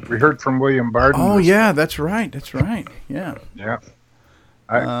 We heard from William Barden. Oh, this- yeah, that's right. That's right. Yeah. Yeah.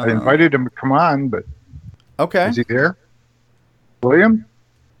 I invited him to come on, but Okay. is he there? William?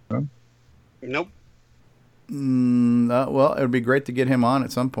 Nope. Well, it would be great to get him on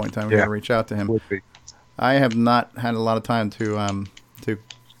at some point in time. We got Yeah. to reach out to him. Would be. I have not had a lot of time to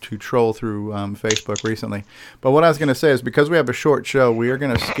troll through Facebook recently. But what I was going to say is because we have a short show, we are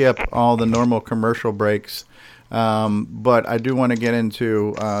going to skip all the normal commercial breaks. But I do want to get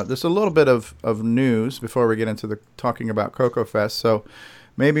into just a little bit of news before we get into the talking about Coco Fest. So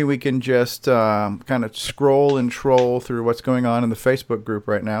maybe we can just kind of scroll and troll through what's going on in the Facebook group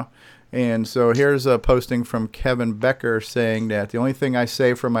right now. And so here's a posting from Kevin Becker saying that the only thing I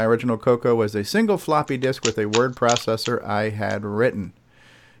saved from my original Coco was a single floppy disk with a word processor I had written.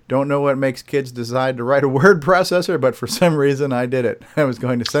 Don't know what makes kids decide to write a word processor, but for some reason I did it. I was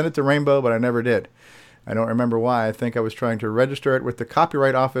going to send it to Rainbow, but I never did. I don't remember why. I think I was trying to register it with the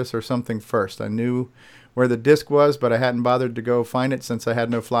Copyright Office or something first. I knew where the disk was, but I hadn't bothered to go find it since I had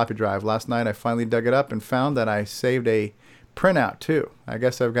no floppy drive. Last night I finally dug it up and found that I saved a printout too. I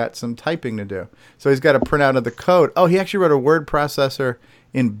guess I've got some typing to do. So he's got a printout of the code. Oh, he actually wrote a word processor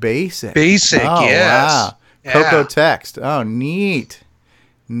in BASIC. BASIC, Oh, yes. wow. Yeah. Coco Text. Oh, neat.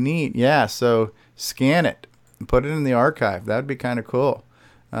 Neat. Yeah, so scan it and put it in the archive. That'd be kind of cool.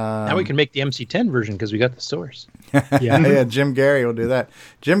 Now we can make the MC10 version because we got the source. Yeah, Jim Gary will do that.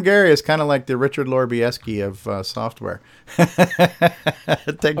 Jim Gary is kind of like the Richard Lorbieski of software.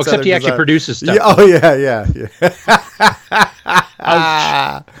 Except he actually produces stuff. Yeah, oh,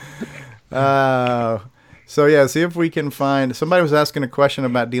 yeah. So, yeah, see if we can find... Somebody was asking a question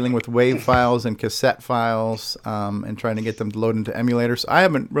about dealing with WAV files and cassette files and trying to get them to load into emulators. I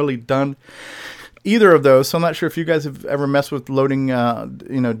haven't really done either of those, so I'm not sure if you guys have ever messed with loading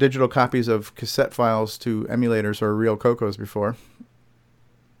digital copies of cassette files to emulators or real Cocos before.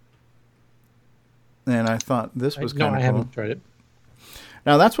 And I thought this was kind of cool. No, I haven't tried it.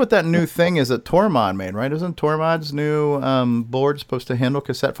 Now, that's what that new thing is that Tormod made, right? Isn't Tormod's new board supposed to handle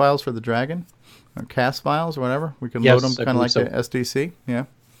cassette files for the Dragon? Or CAS files or whatever? We can load them kind of like the SDC? Yeah.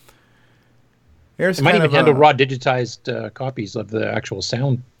 Here's it might kind even of handle raw digitized copies of the actual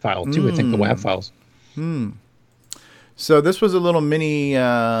sound file, too. I think the WAV files. So this was a little mini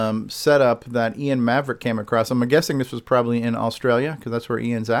setup that Ian Maverick came across. I'm guessing this was probably in Australia because that's where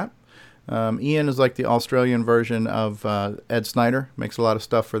Ian's at. Ian is like the Australian version of Ed Snyder. Makes a lot of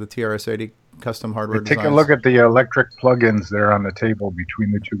stuff for the TRS-80 custom hardware Take designs. a look at the electric plugins there on the table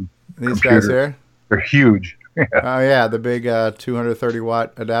between the two These computers. guys here? They're huge. Oh, yeah, the big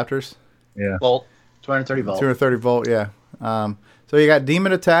 230-watt adapters. Yeah. Volt, 230 volt. 230 volt, yeah. So you got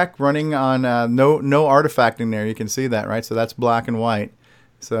Demon Attack running on no artifacting there. You can see that, right? So that's black and white.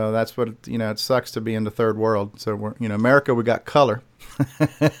 So that's what it sucks to be in the third world. So we're America, we got color.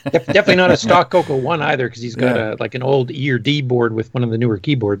 Definitely not a stock Coco 1 either because he's got an old E or D board with one of the newer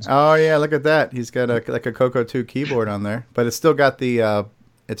keyboards. Oh yeah, look at that. He's got a Coco 2 keyboard on there, but it's still got the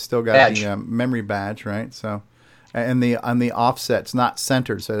memory badge, right? So and on the offset's not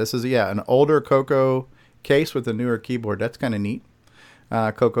centered. So this is an older Coco case with a newer keyboard. That's kind of neat.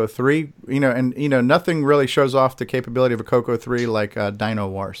 Coco 3, nothing really shows off the capability of a Coco 3 like Dino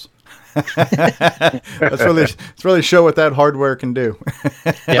Wars. Let's really show what that hardware can do.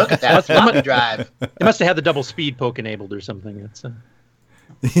 Yeah. Look at that floppy drive. It must have had the double speed poke enabled or something. It's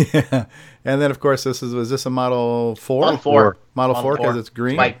Yeah, and then of course was this a Model 4? Model 4. Model 4 because it's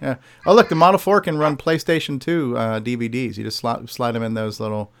green. White. Yeah. Oh look, the Model 4 can run PlayStation 2 DVDs. You just slide them in those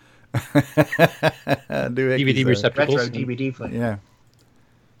little DVD receptacles. Retro DVD player. Yeah.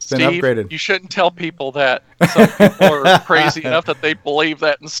 It's been Steve, upgraded. you shouldn't tell people that. Some people are crazy enough that they believe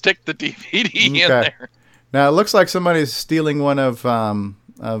that and stick the DVD in there. Now it looks like somebody's stealing one of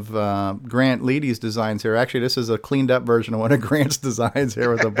Grant Leedy's designs here. Actually, this is a cleaned up version of one of Grant's designs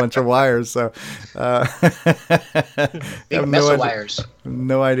here with a bunch of wires. So, Big mess of wires.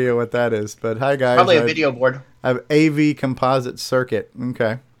 No idea what that is. But hi guys. Probably a video board. I have AV composite circuit.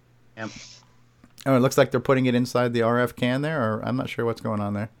 Okay. Yep. Oh, it looks like they're putting it inside the RF can there, or I'm not sure what's going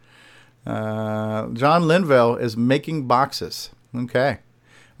on there. John Linville is making boxes. Okay.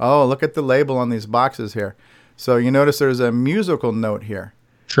 Oh, look at the label on these boxes here. So you notice there's a musical note here.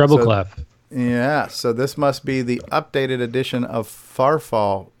 Treble So- clef. Yeah, so this must be the updated edition of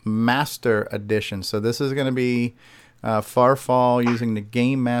Farfall Master Edition. So this is going to be Farfall using the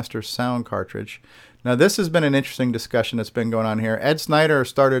Game Master sound cartridge. Now this has been an interesting discussion that's been going on here. Ed Snyder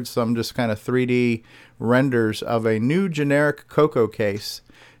started some just kind of 3D renders of a new generic Coco case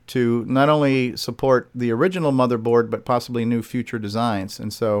to not only support the original motherboard, but possibly new future designs.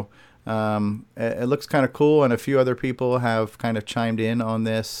 And so it looks kind of cool, and a few other people have kind of chimed in on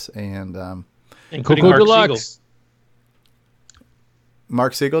this, and Including Coco Mark Deluxe. Siegel.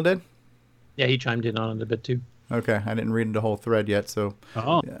 Mark Siegel did. Yeah, he chimed in on it a bit too. Okay, I didn't read the whole thread yet, so.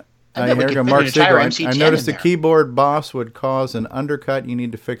 Oh. Yeah. I bet we Here could go fit Mark an entire Siegel. MC10 I noticed in the there. keyboard boss would cause an undercut. You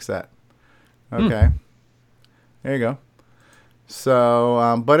need to fix that. Okay. There you go.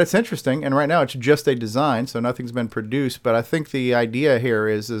 So, but it's interesting, and right now it's just a design, so nothing's been produced. But I think the idea here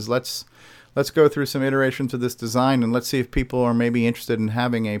is let's go through some iterations of this design, and let's see if people are maybe interested in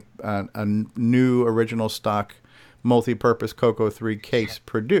having a new original stock multi-purpose Coco 3 case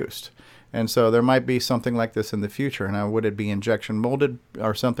produced. And so there might be something like this in the future. Now, would it be injection molded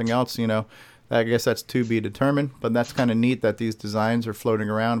or something else? You know, I guess that's to be determined. But that's kind of neat that these designs are floating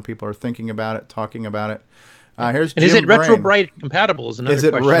around. People are thinking about it, talking about it. Here's And is Jim it retro Brain. bright compatible? Is another Is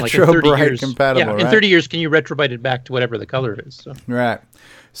it question. Like in retro 30 bright years, compatible, Yeah, in right? 30 years, can you retrobrite it back to whatever the color is? So. Right.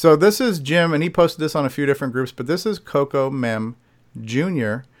 So this is Jim, and he posted this on a few different groups, but this is Coco Mem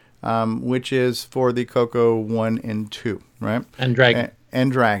Jr., which is for the Coco 1 and 2, right? And Dragon.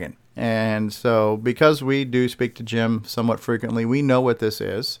 And Dragon. And so because we do speak to Jim somewhat frequently, we know what this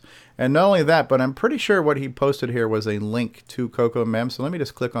is. And not only that, but I'm pretty sure what he posted here was a link to Coco Mem. So let me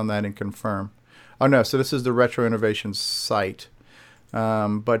just click on that and confirm. Oh, no. So this is the Retro Innovations site.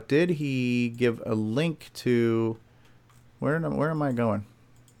 But did he give a link to... Where am I going?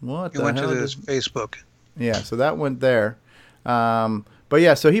 What He the went to hell his did- Facebook. Yeah, so that went there. But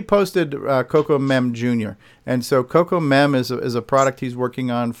yeah, so he posted Coco Mem Jr. And so Coco Mem is a product he's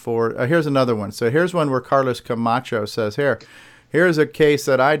working on for... here's another one. So here's one where Carlos Camacho says, here's a case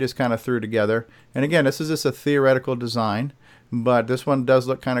that I just kind of threw together. And again, this is just a theoretical design. But this one does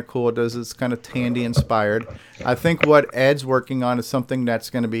look kind of cool. It's kind of Tandy inspired. I think what Ed's working on is something that's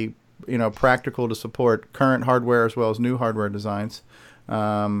going to be, practical to support current hardware as well as new hardware designs.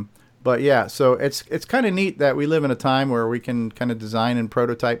 But yeah, so it's kind of neat that we live in a time where we can kind of design and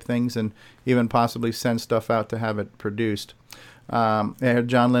prototype things and even possibly send stuff out to have it produced. And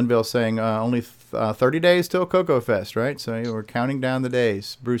John Linville saying only 30 days till Coco Fest, right? So we're counting down the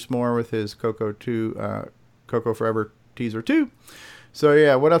days. Bruce Moore with his Coco Forever Teaser 2. So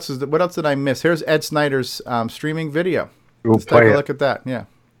yeah, what else did I miss? Here's Ed Snyder's streaming video. Let's take a look at that. Yeah.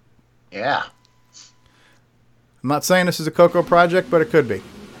 Yeah. I'm not saying this is a Coco project, but it could be.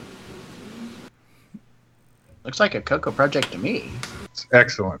 Looks like a Coco project to me. It's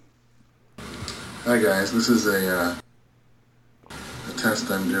excellent. Hi guys, this is a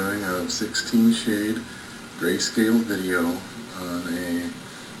test I'm doing of 16 shade grayscale video on a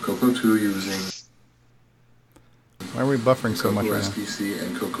Coco 2 using Why are we buffering so much Coco right now? SPC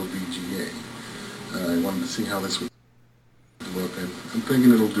and Coco VGA. I wanted to see how this would look, and I'm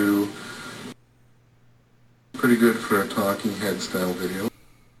thinking it'll do pretty good for a talking head style video.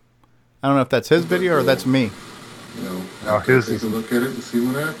 I don't know if that's his video or that's me. Take a look at it and see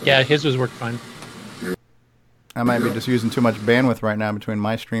what happens. Yeah, his was worked fine. I might be just using too much bandwidth right now between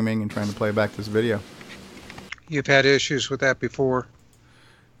my streaming and trying to play back this video. You've had issues with that before.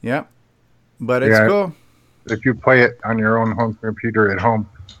 Yeah, but it's cool. If you play it on your own home computer at home,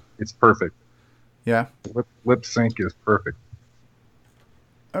 it's perfect. Yeah. Lip sync is perfect.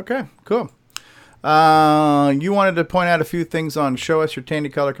 Okay, cool. You wanted to point out a few things on Show Us Your Tandy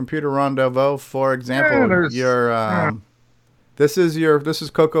Color Computer, Ron Delvaux. For example, this is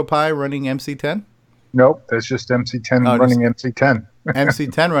Coco Pi running MC10. Nope, that's just MC10 running MC10.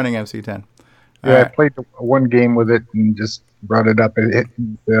 MC10 running MC10. Yeah, I played one game with it and just brought it up.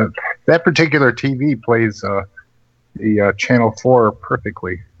 That particular TV plays the Channel 4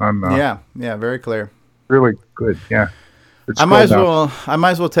 perfectly. Yeah, very clear. Really good, yeah. I might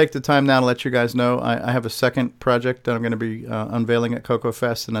as well take the time now to let you guys know I have a second project that I'm going to be unveiling at Coco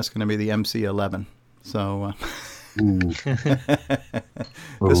Fest, and that's going to be the MC11. So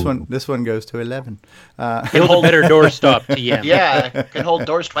this one goes to 11. It'll hold better doorstop TM. Yeah, can hold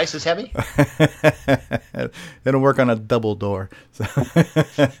doors twice as heavy. It'll work on a double door. So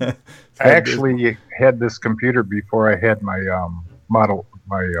I actually had this computer before I had my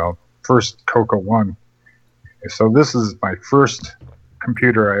first Coco 1. So this is my first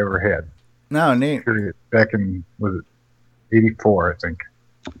computer I ever had. No, neat. Back in, was it 84, I think.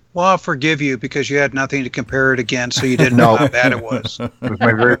 Well, I'll forgive you because you had nothing to compare it against, so you didn't No. know how bad it was. It was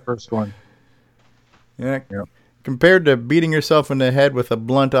my very first one. Yeah. Yep. Compared to beating yourself in the head with a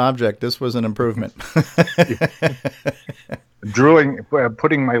blunt object, this was an improvement. Drooling,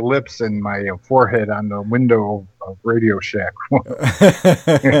 putting my lips and my forehead on the window of Radio Shack.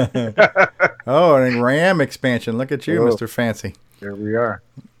 Oh, and a RAM expansion. Look at you, Oh. Mr. Fancy. There we are.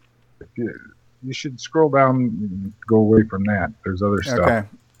 You should scroll down and go away from that. There's other stuff. Okay.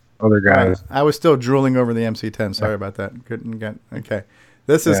 Other guys. I was still drooling over the MC10. Sorry about that. Couldn't get. Okay.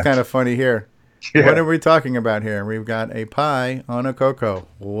 This is Yeah. kind of funny here. Yeah. What are we talking about here? We've got a pie on a cocoa.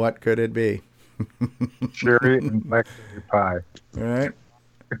 What could it be? Cherry and blackberry pie. All right.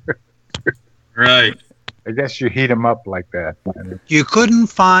 Right. I guess you heat them up like that. And You couldn't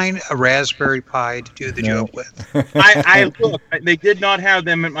find a raspberry pie to do the No. joke with. I look. They did not have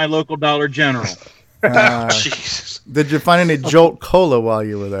them at my local Dollar General. Jesus. Did you find any Jolt Cola while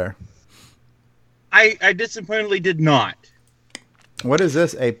you were there? I disappointingly did not. What is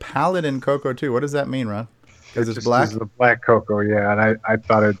this? A Paladin Cocoa too? What does that mean, Ron? Because it's this black? is the black cocoa, yeah. And I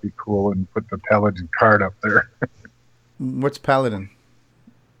thought it'd be cool and put the Paladin card up there. What's Paladin?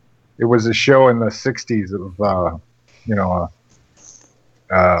 It was a show in the 60s of,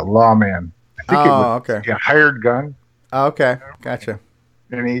 lawman. I think it was okay. a hired gun, Oh, okay. Gotcha.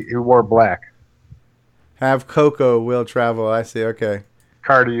 and he wore black. Have cocoa will travel. I see. Okay.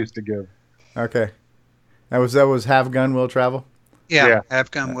 Card he used to give. Okay. That was Have Gun Will Travel? Yeah,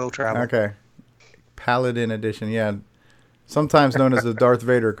 Afghan will travel. Okay. Paladin edition, yeah. Sometimes known as the Darth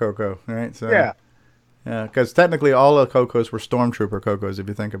Vader Cocoa, right? So, Yeah. Yeah, because technically all the Cocos were Stormtrooper Cocos, if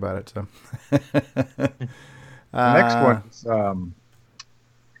you think about it. So. The next one's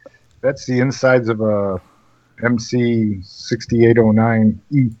that's the insides of a MC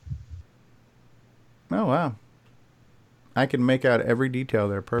 6809E. Oh, wow. I can make out every detail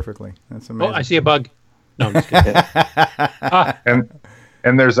there perfectly. That's amazing. Oh, I see a bug. No, I'm just kidding.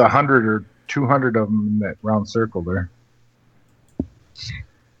 And there's 100 or 200 of them in that round circle there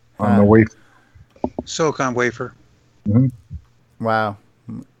on the wafer. Silicon wafer. Mm-hmm. Wow.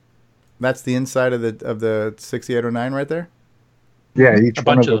 That's the inside of the 6809 right there? Yeah, each A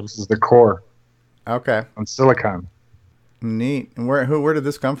one bunch of of those is the core Okay. on silicon. Neat. And where did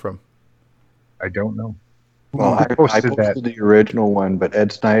this come from? I don't know. Well, I posted the original one, but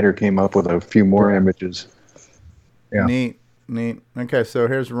Ed Snyder came up with a few more images. Yeah. Neat. Okay, so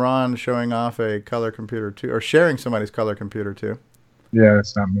here's Ron showing off a color computer too, or sharing somebody's color computer too. Yeah,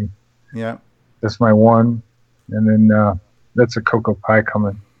 that's not me. Yeah. That's my one. And then that's a Cocoa Pie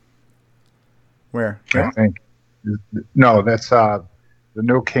coming, Where? I think. No, that's the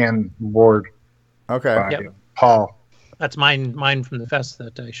No Can board Okay. by Yep. Paul. That's mine from the fest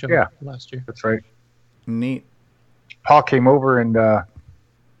that I showed Yeah. last year. That's right. Neat. Paul came over and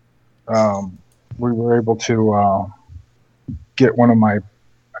we were able to get one of my,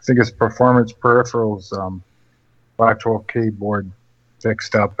 I think it's Performance Peripherals 512K board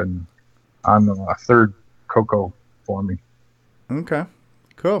fixed up and on the third Cocoa for me. Okay.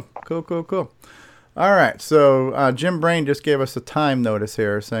 Cool. All right. So Jim Brain just gave us a time notice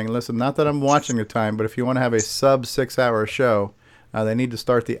here saying, listen, not that I'm watching the time, but if you want to have a sub 6 hour show, they need to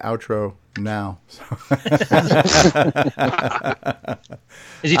start the outro now.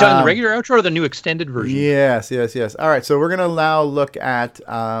 Is he talking the regular outro or the new extended version? Yes. All right. So we're going to now look at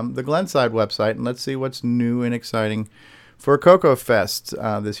the Glenside website and let's see what's new and exciting for Cocoa Fest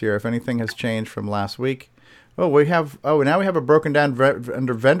this year, if anything has changed from last week. Now we have a broken down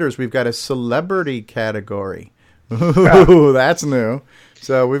under vendors. We've got a celebrity category. Ooh, that's new.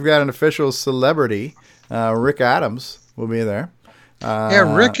 So we've got an official celebrity. Rick Adams will be there.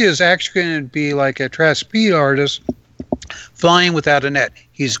 Yeah, Rick is actually going to be like a trapeze artist flying without a net.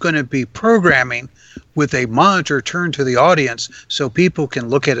 He's going to be programming with a monitor turned to the audience so people can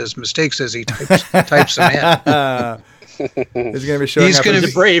look at his mistakes as he types them in. He's going to be showing He's up. gonna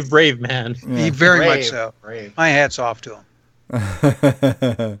He's a brave man. He very Brave, much so. brave. My hat's off to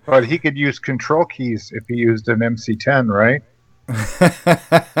him. But he could use control keys if he used an MC10, right?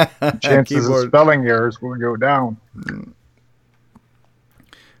 Chances of spelling errors will go down.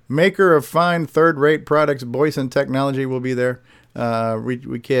 Maker of fine third-rate products, Boyson Technology will be there.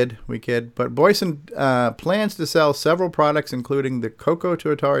 We kid. But Boyson plans to sell several products, including the Coco to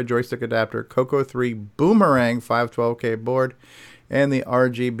Atari joystick adapter, Coco 3 Boomerang 512K board, and the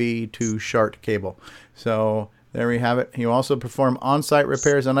RGB to Shart cable. So there we have it. He will also perform on-site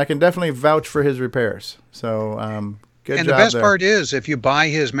repairs, and I can definitely vouch for his repairs. So Good and job the best there. part is, if you buy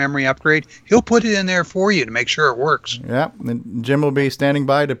his memory upgrade, he'll put it in there for you to make sure it works. Yeah, and Jim will be standing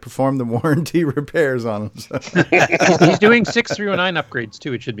by to perform the warranty repairs on him. So. He's doing 6309 upgrades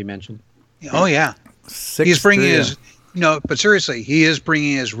too. It should be mentioned. Oh yeah, he's bringing his. No, but seriously, he is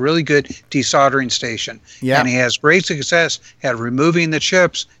bringing his really good desoldering station. Yeah. And he has great success at removing the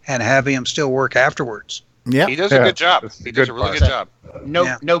chips and having them still work afterwards. Yeah, He does a good job. He does a really good job.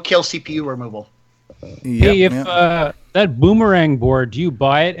 No kill CPU removal. Hey, if that boomerang board, do you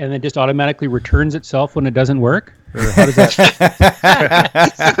buy it and it just automatically returns itself when it doesn't work? Or how does that?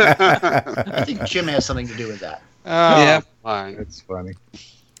 I think Jim has something to do with that. Yeah. It's funny.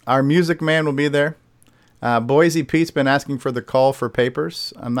 Our music man will be there. Boise Pete's been asking for the call for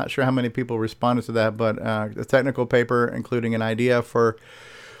papers. I'm not sure how many people responded to that, but a technical paper including an idea for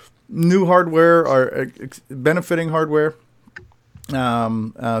new hardware or benefiting hardware.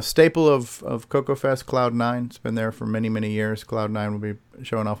 Staple of CocoFest, Cloud9. It's been there for many, many years. Cloud9 will be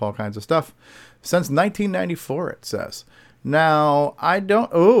showing off all kinds of stuff. Since 1994, it says. Now,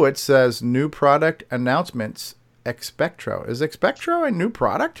 it says new product announcements, Expectro. Is Expectro a new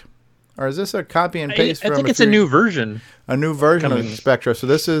product? Or is this a copy and paste? I think it's a new version. A new version coming. of Spectra. So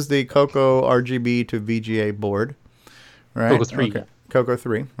this is the Coco RGB to VGA board, right? Coco 3. Okay. Coco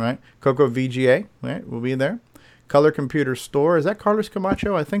 3, right? Coco VGA, right? Will be there. Color Computer Store. Is that Carlos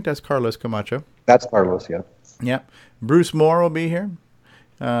Camacho? I think that's Carlos Camacho. That's Carlos, yeah. Yep. Bruce Moore will be here.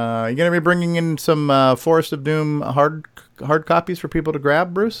 You're going to be bringing in some Forest of Doom hard copies for people to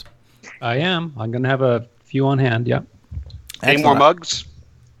grab, Bruce? I am. I'm going to have a few on hand, yeah. Any more mugs?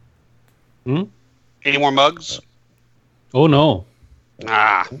 Any more mugs? Oh, no.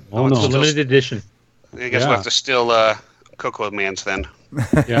 Ah. Oh, no. Limited edition. I guess we'll have to steal Coco Man's then.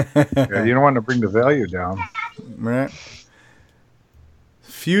 Yeah. Yeah, you don't want to bring the value down. Right.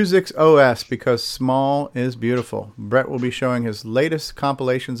 Fusix OS, because small is beautiful. Brett will be showing his latest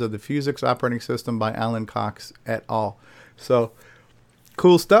compilations of the Fusix operating system by Alan Cox et al. So,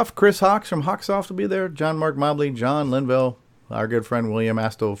 cool stuff. Chris Hawks from Hawksoft will be there. John Mark Mobley, John Linville, our good friend William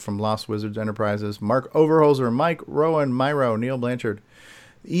Astle from Lost Wizards Enterprises, Mark Overholzer, Mike Rowan, Myro, Neil Blanchard.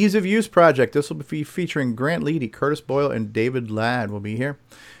 Ease of Use Project. This will be featuring Grant Leedy, Curtis Boyle, and David Ladd will be here.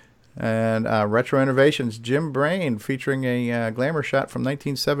 And Retro Innovations, Jim Brain, featuring a glamour shot from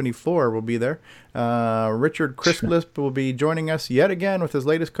 1974, will be there. Richard Crisplip will be joining us yet again with his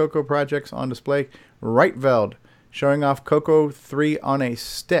latest Coco projects on display. Reitveld, showing off Coco 3 on a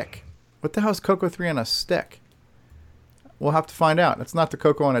stick. What the hell is Coco 3 on a stick? We'll have to find out. It's not the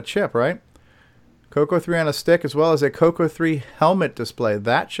Coco on a chip, right? Coco 3 on a stick, as well as a Coco 3 helmet display.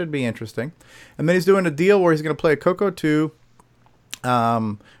 That should be interesting. And then he's doing a deal where he's going to play a Coco 2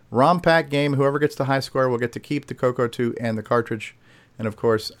 ROM pack game. Whoever gets the high score will get to keep the Coco 2 and the cartridge. And, of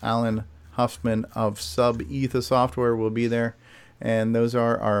course, Alan Huffman of Sub-Etha Software will be there. And those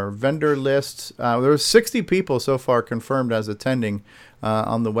are our vendor lists. There were 60 people so far confirmed as attending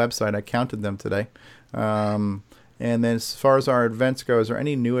on the website. I counted them today. And then as far as our events go, is there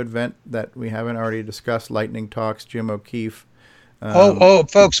any new event that we haven't already discussed? Lightning Talks, Jim O'Keefe.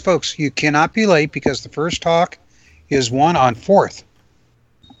 Folks, you cannot be late because the first talk is one on 4th.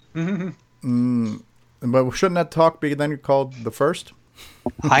 But shouldn't that talk be then called the first?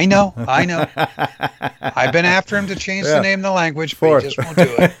 I know. I've been after him to change the name of the language, but he just won't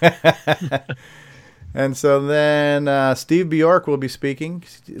do it. And so then Steve Bjork will be speaking.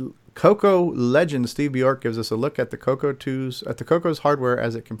 Coco legend Steve Bjork gives us a look at the Coco's hardware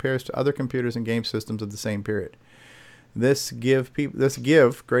as it compares to other computers and game systems of the same period. This give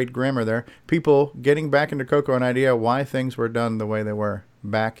great grammar there, people getting back into Coco an idea why things were done the way they were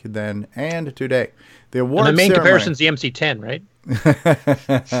back then and today. The award and the main ceremony. comparison is the MC10, right?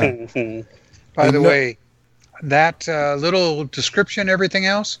 By the way, that little description, everything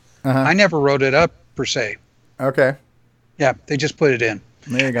else, I never wrote it up per se. Okay. Yeah, they just put it in.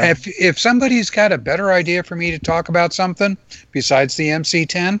 There you go. If somebody's got a better idea for me to talk about something besides the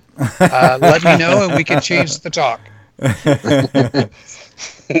MC10, let me know and we can change the talk. I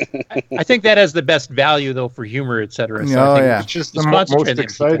think that has the best value, though, for humor, etc. So I think it's just the most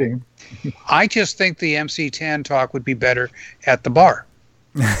exciting. I just think the MC10 talk would be better at the bar.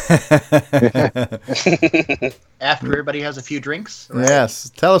 After everybody has a few drinks. Right?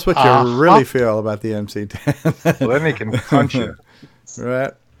 Yes. Tell us what you really feel about the MC10. Well, then they can punch you.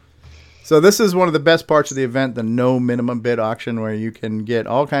 Right. So this is one of the best parts of the event, the no minimum bid auction, where you can get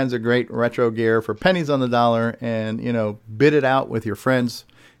all kinds of great retro gear for pennies on the dollar and, bid it out with your friends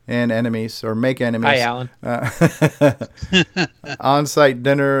and enemies or make enemies. Hi, Alan. On-site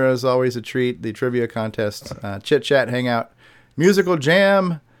dinner is always a treat. The trivia contest, chit-chat, hangout, musical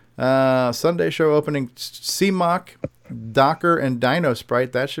jam, Sunday show opening CMOC, Docker, and Dino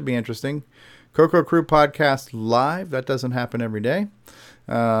Sprite. That should be interesting. Coco Crew podcast live. That doesn't happen every day.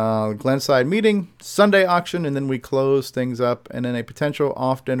 Glenside meeting, Sunday auction, and then we close things up, and then a potential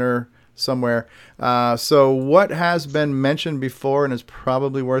off dinner somewhere. So what has been mentioned before and is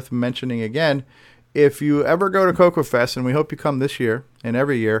probably worth mentioning again, if you ever go to Coco Fest, and we hope you come this year and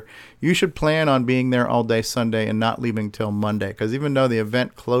every year, you should plan on being there all day Sunday and not leaving till Monday. Because even though the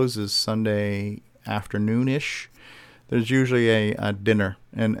event closes Sunday afternoon-ish, there's usually a dinner.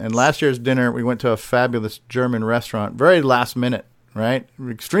 And last year's dinner, we went to a fabulous German restaurant, very last minute, right?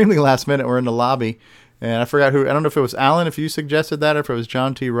 Extremely last minute. We're in the lobby. And I forgot who, I don't know if it was Alan, if you suggested that, or if it was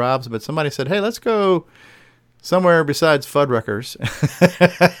John T. Robbs, but somebody said, hey, let's go somewhere besides Fuddruckers.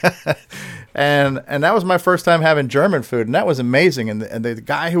 and that was my first time having German food, and that was amazing. And the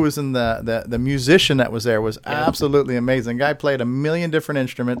guy who was in the musician that was there was absolutely amazing. The guy played 1 million different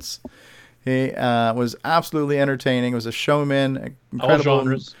instruments. He was absolutely entertaining. He was a showman. Incredible, all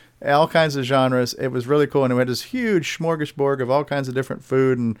genres. All kinds of genres. It was really cool. And we had this huge smorgasbord of all kinds of different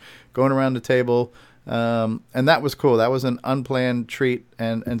food and going around the table. And that was cool. That was an unplanned treat.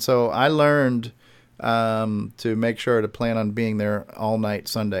 And so I learned to make sure to plan on being there all night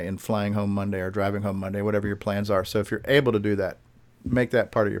Sunday and flying home Monday or driving home Monday, whatever your plans are. So if you're able to do that, make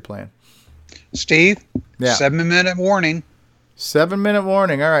that part of your plan. Steve, Yeah. 7-minute warning. 7-minute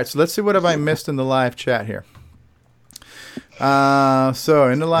warning. All right, so let's see what have I missed in the live chat here. So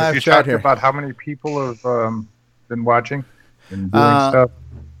in the live Have you chat talked here, about how many people have been watching and doing stuff?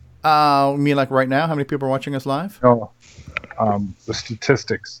 You mean like right now? How many people are watching us live? No, the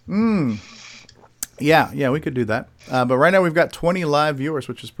statistics. Yeah, we could do that. But right now we've got 20 live viewers,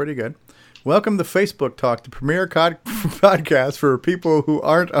 which is pretty good. Welcome to Facebook Talk, the premier podcast for people who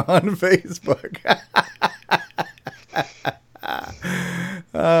aren't on Facebook.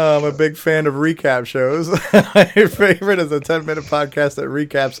 I'm a big fan of recap shows. My favorite is a 10-minute podcast that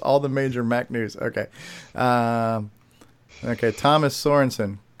recaps all the major Mac news. Okay. Okay, Thomas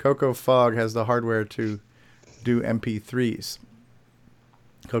Sorensen. Coco Fog has the hardware to do MP3s.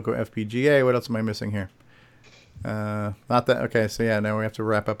 Coco FPGA. What else am I missing here? Not that. Okay, so yeah, now we have to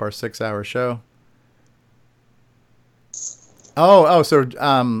wrap up our 6-hour show. So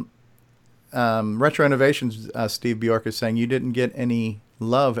Retro Innovations, Steve Bjork is saying you didn't get any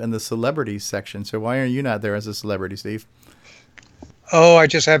love in the celebrities section. So why are you not there as a celebrity, Steve? Oh, I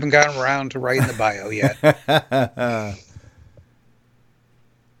just haven't gotten around to writing the bio yet.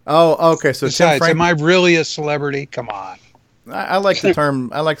 Oh, okay. So besides, am I really a celebrity? Come on. I like the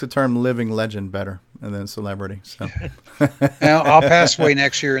term. I like the term "living legend" better than celebrity. So Now, I'll pass away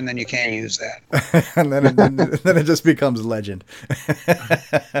next year, and then you can't use that. and then it just becomes legend.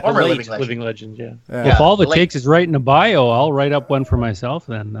 Former living legend. Yeah. Yeah. If all the takes is writing a bio, I'll write up one for myself.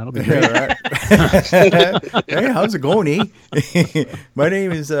 Then that'll be great. Right. Hey, how's it going, eh? My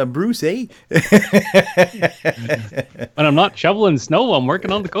name is Bruce, eh? When I'm not shoveling snow, I'm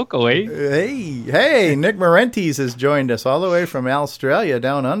working on the cocoa, eh? Hey, Nick Marentes has joined us all the way from Australia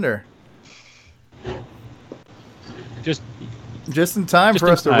down under. Just in time for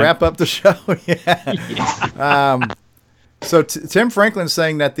us to wrap up the show. Yeah. So Tim Franklin's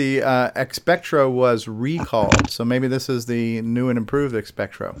saying that the Expectro was recalled. So maybe this is the new and improved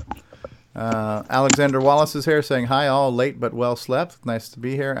Expectro. Alexander Wallace is here saying, hi all, late but well slept. Nice to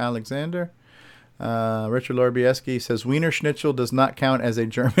be here, Alexander. Richard Lorbieski says, Wiener Schnitzel does not count as a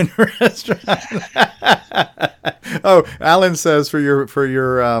German restaurant. Oh, Alan says for your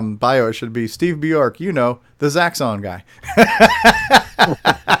bio, it should be Steve Bjork, the Zaxxon guy.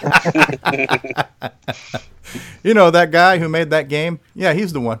 That guy who made that game? Yeah,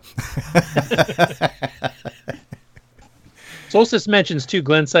 he's the one. Solstice mentions too,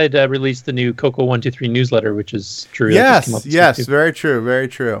 Glenside released the new Coco 123 newsletter, which is true. Yes, very true, very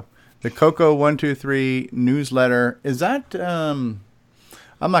true. The Coco 123 newsletter, is that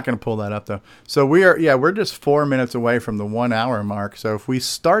I'm not going to pull that up though. So we're just 4 minutes away from the 1 hour mark. So if we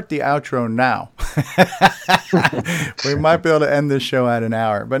start the outro now, we might be able to end this show at an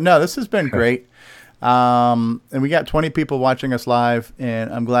hour. But no, this has been great. And we got 20 people watching us live,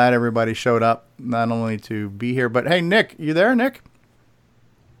 and I'm glad everybody showed up, not only to be here, but hey, Nick, you there, Nick?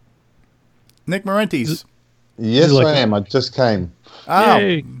 Nick Marentes. Yes, I am. I just came. Oh,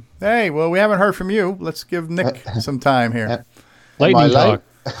 hey, well, we haven't heard from you. Let's give Nick some time here. Lightning talk.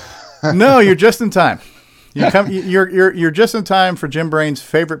 No, you're just in time. You're just in time for Jim Brain's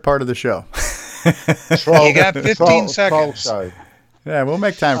favorite part of the show. You got 15 seconds. Yeah, we'll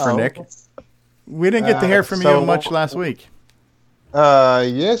make time for Nick. We didn't get to hear from you much last week.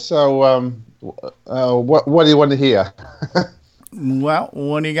 Yes. So, what do you want to hear? Well,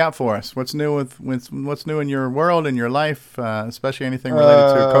 what do you got for us? What's new with what's new in your world, in your life, especially anything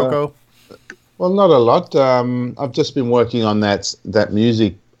related to Coco? Well, not a lot. I've just been working on that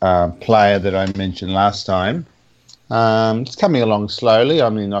music player that I mentioned last time. It's coming along slowly. I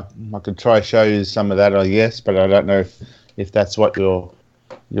mean, I could try show you some of that, I guess, but I don't know if that's what you're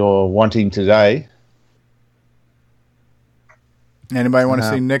wanting today. Anybody want to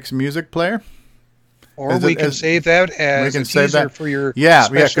see Nick's music player? Or we can save that as a teaser for your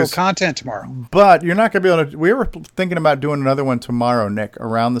special content tomorrow. But you're not going to be able to. We were thinking about doing another one tomorrow, Nick,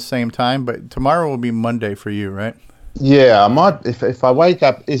 around the same time. But tomorrow will be Monday for you, right? Yeah, I might. If I wake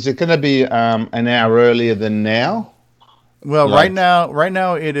up, is it going to be an hour earlier than now? Well, right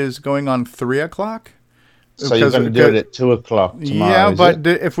now it is going on 3:00. So you're going to do it at 2:00 tomorrow? Yeah, but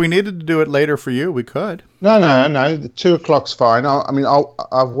if we needed to do it later for you, we could. No. 2:00's fine.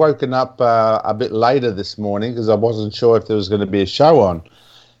 I've woken up a bit later this morning because I wasn't sure if there was going to be a show on.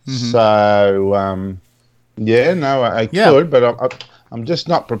 Mm-hmm. So I could, but I'm just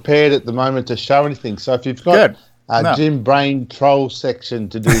not prepared at the moment to show anything. So if you've got Jim Brain troll section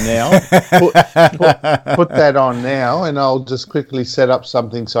to do now, put that on now, and I'll just quickly set up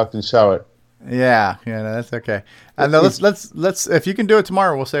something so I can show it. Yeah, no, that's okay. And let's if you can do it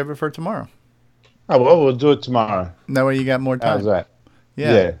tomorrow, we'll save it for tomorrow. Oh well, we'll do it tomorrow. That way you got more time. How's that?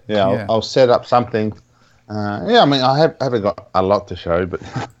 Yeah. I'll set up something. I mean, I haven't got a lot to show, but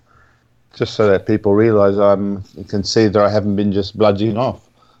just so that people realise can see that I haven't been just bludgeoning off.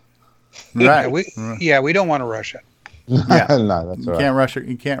 Right. We don't want to rush it. Yeah. No, that's all right. Can't rush it.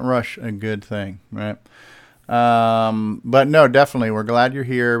 You can't rush a good thing, right? But no, definitely, we're glad you're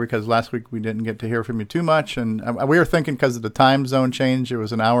here because last week we didn't get to hear from you too much, and we were thinking because of the time zone change, it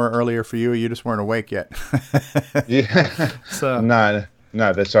was an hour earlier for you. You just weren't awake yet. Yeah. So no,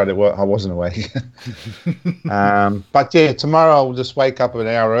 that's right. I wasn't awake. But yeah, tomorrow I'll just wake up an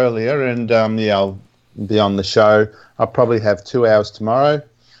hour earlier, and I'll be on the show. I'll probably have 2 hours tomorrow,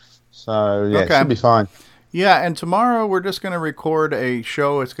 so it should be fine. Yeah, and tomorrow we're just going to record a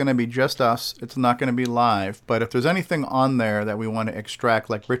show. It's going to be just us. It's not going to be live. But if there's anything on there that we want to extract,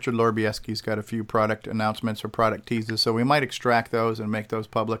 like Richard Lorbieski's got a few product announcements or product teases, so we might extract those and make those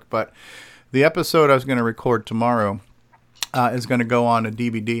public. But the episode I was going to record tomorrow is going to go on a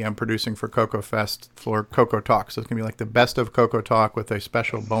DVD I'm producing for Coco Fest for Coco Talk. So it's going to be like the best of Coco Talk with a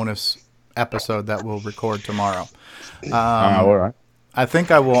special bonus episode that we'll record tomorrow. All right. I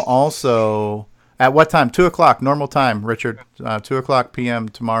think I will also... At what time? 2:00, normal time, Richard. 2:00 p.m.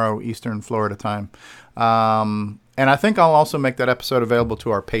 tomorrow, Eastern Florida time. And I think I'll also make that episode available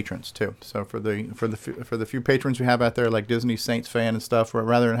to our patrons too. So for the few patrons we have out there, like Disney Saints fan and stuff,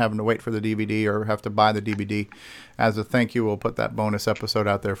 rather than having to wait for the DVD or have to buy the DVD, as a thank you, we'll put that bonus episode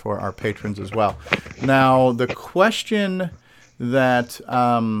out there for our patrons as well. Now, the question that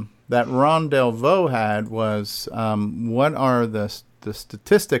Ron Delvaux had was, what are the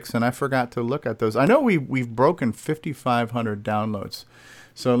statistics, and I forgot to look at those. I know we've broken 5,500 downloads.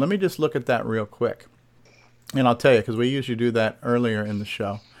 So let me just look at that real quick. And I'll tell you, because we usually do that earlier in the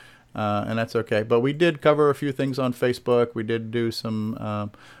show. And that's okay. But we did cover a few things on Facebook. We did do some...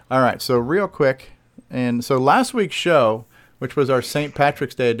 all right, so real quick. And so last week's show, which was our St.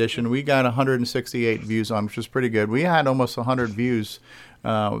 Patrick's Day edition, we got 168 views on, which was pretty good. We had almost 100 views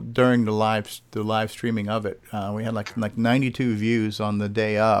during the live streaming of it. We had like 92 views on the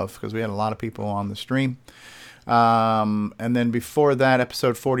day of because we had a lot of people on the stream. And then before that,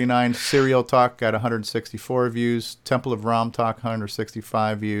 episode 49, Serial Talk got 164 views. Temple of Rom Talk,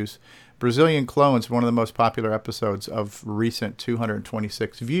 165 views. Brazilian Clones, one of the most popular episodes of recent,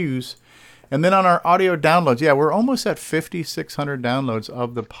 226 views. And then on our audio downloads, we're almost at 5,600 downloads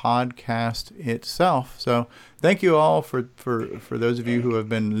of the podcast itself. So thank you all for those of you who have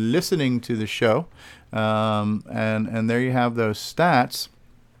been listening to the show. And there you have those stats.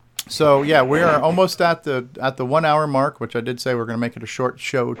 So we are almost at the 1 hour mark, which I did say we're going to make it a short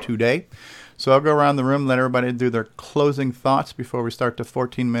show today. So I'll go around the room, let everybody do their closing thoughts before we start the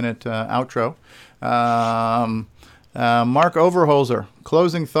 14-minute outro. Mark Overholzer,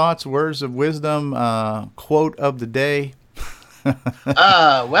 closing thoughts, words of wisdom, quote of the day.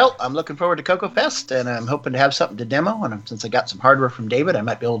 Well, I'm looking forward to Coco Fest, and I'm hoping to have something to demo. And since I got some hardware from David, I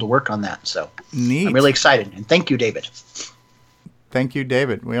might be able to work on that. So neat. I'm really excited, and thank you, David. Thank you,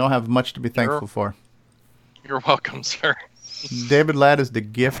 David. We all have much to be thankful for. You're welcome, sir. David Ladd is the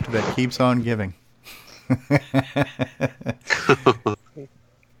gift that keeps on giving.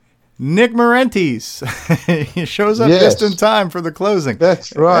 Nick Marentes. He shows up Yes. just in time for the closing.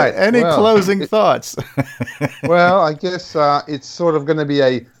 That's right. Any Well, closing thoughts? Well, I guess it's sort of going to be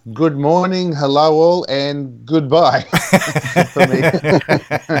a good morning, hello all, and goodbye for me.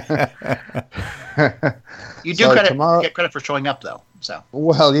 You do So get credit for showing up, though. So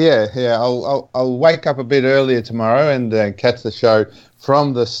Well, yeah. I'll wake up a bit earlier tomorrow and catch the show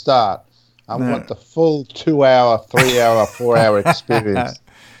from the start. I want the full 2 hour, 3 hour, 4 hour experience.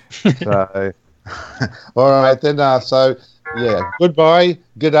 So, all right then. So, yeah. Goodbye,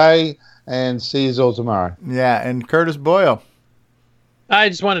 good day, and see you all tomorrow. Yeah, and Curtis Boyle. I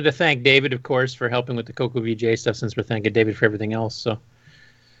just wanted to thank David, of course, for helping with the Coco VGA stuff, since we're thanking David for everything else. So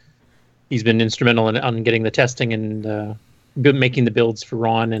he's been instrumental on getting the testing and making the builds for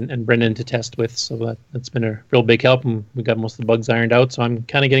Ron and Brendan to test with. So that's been a real big help, and we got most of the bugs ironed out. So I'm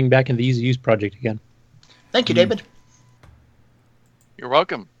kind of getting back into the Easy Use project again. thank you, David. You're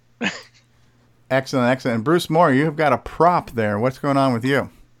welcome. Excellent. And Bruce Moore, you've got a prop there. What's going on with you?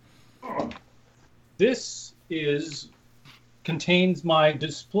 This contains my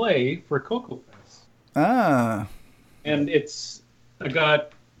display for CocoFest. Ah. And I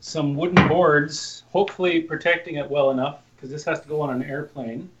got some wooden boards, hopefully protecting it well enough, because this has to go on an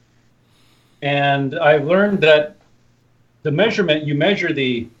airplane. And I've learned that the measurement, you measure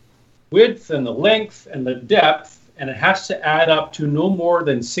the width and the length and the depth, and it has to add up to no more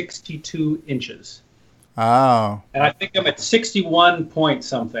than 62 inches. Oh. And I think I'm at 61 point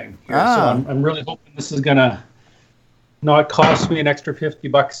something here. So I'm really hoping this is going to not cost me an extra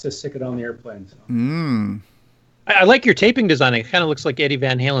 $50 to stick it on the airplane. So. I like your taping design. It kind of looks like Eddie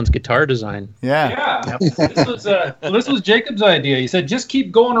Van Halen's guitar design. Yeah. This was Jacob's idea. He said, just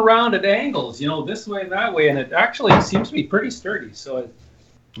keep going around at angles, this way and that way. And it actually seems to be pretty sturdy. So,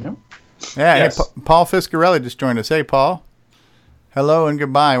 Yeah, Yes. hey, Paul Fiscarelli just joined us. Hey, Paul. Hello and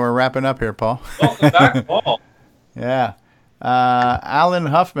goodbye. We're wrapping up here, Paul. Welcome back, Paul. Yeah. Alan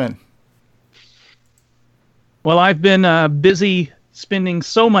Huffman. Well, I've been busy spending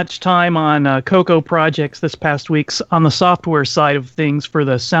so much time on Coco projects this past week on the software side of things for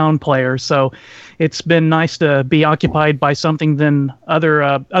the sound player. So it's been nice to be occupied by something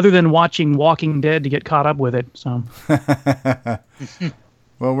other than watching Walking Dead to get caught up with it. So.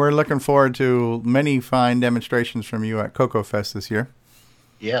 Well, we're looking forward to many fine demonstrations from you at CocoFest this year.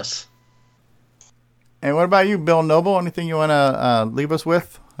 Yes. And what about you, Bill Noble? Anything you want to leave us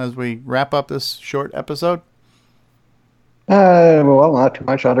with as we wrap up this short episode? Well, not too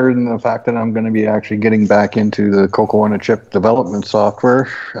much other than the fact that I'm going to be actually getting back into the Coco on a Chip development software.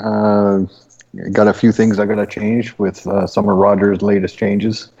 Got a few things I got to change with some of Roger's latest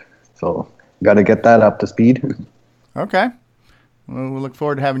changes. So got to get that up to speed. Okay. Well, we'll look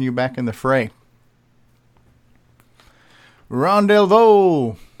forward to having you back in the fray. Ron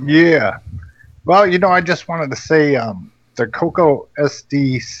Delvaux. Yeah. Well, I just wanted to say the Coco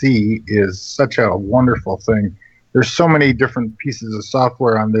SDC is such a wonderful thing. There's so many different pieces of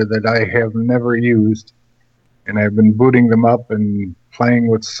software on there that I have never used, and I've been booting them up and playing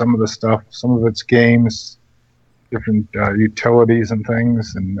with some of the stuff, some of its games, different utilities and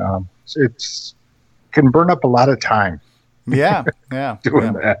things, and it's can burn up a lot of time. Yeah.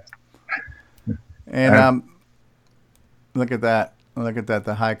 doing that. And look at that. Look at that.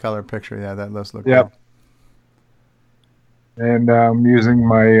 The high color picture. Yeah, that does look Yep. good. And I'm using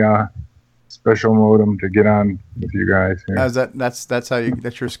my special modem to get on with you guys here. That's how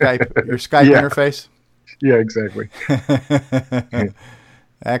that's your Skype Yeah. interface. Yeah, exactly.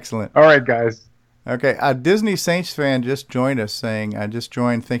 Excellent. All right, guys. Okay, a Disney Saints fan just joined us saying, I just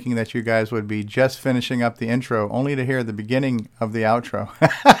joined thinking that you guys would be just finishing up the intro, only to hear the beginning of the outro.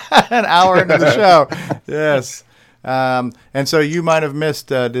 An hour into the show. Yes. And so you might have missed,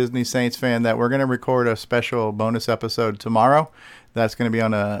 Disney Saints fan, that we're going to record a special bonus episode tomorrow. That's going to be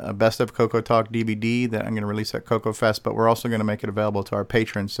on a Best of Coco Talk DVD that I'm going to release at CocoFest, but we're also going to make it available to our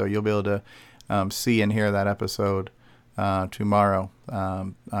patrons, so you'll be able to see and hear that episode tomorrow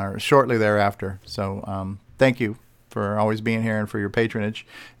or shortly thereafter. So thank you for always being here and for your patronage.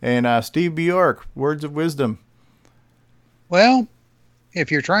 And Steve Bjork, words of wisdom. Well,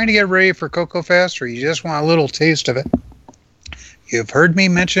 if you're trying to get ready for CocoFest or you just want a little taste of it, you've heard me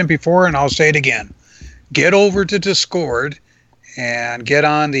mention it before and I'll say it again. Get over to Discord and get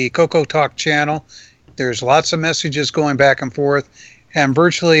on the Coco Talk channel. There's lots of messages going back and forth, and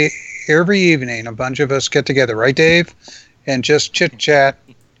virtually every evening a bunch of us get together, right, Dave? And just chit-chat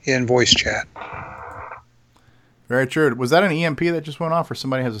in voice chat. Very true. Was that an EMP that just went off, or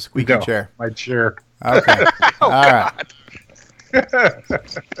somebody has a squeaky chair? My chair. Okay. All right.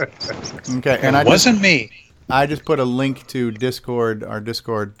 Okay. And It wasn't me. I just put a link to Discord, our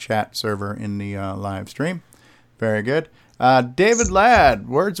Discord chat server in the live stream. Very good. David Ladd,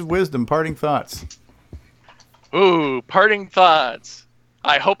 words of wisdom, parting thoughts. Ooh, parting thoughts.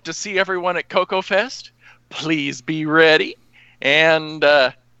 I hope to see everyone at Coco Fest. Please be ready. And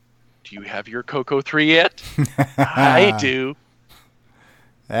do you have your Coco 3 yet? I do.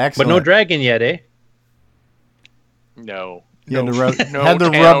 Excellent. But no dragon yet, eh? No. You had to rub, no had to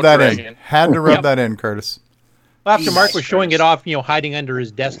Tano rub that dragon. in. Had to rub that in, Curtis. Well, after Mark was showing it off, hiding under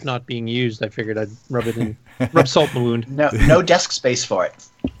his desk not being used, I figured I'd rub it in, rub salt in the wound. No desk space for it.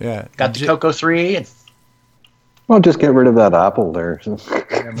 Yeah. Got the Coco 3. And... Well, just get rid of that apple there.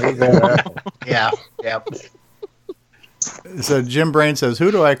 Yeah. So Jim Brain says,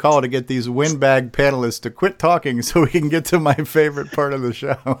 who do I call to get these windbag panelists to quit talking so we can get to my favorite part of the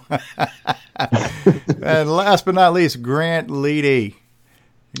show? And last but not least, Grant Leedy.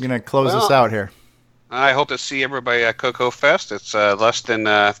 You're going to close us out here. I hope to see everybody at Coco Fest. It's less than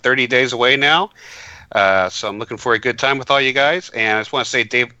 30 days away now. So I'm looking for a good time with all you guys. And I just want to say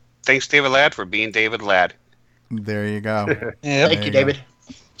thanks, David Ladd, for being David Ladd. There you go. Thank you, David.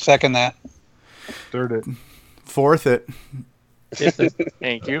 Second that. Third it. Fourth it.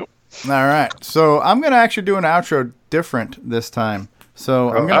 Thank you. All right. So I'm going to actually do an outro different this time.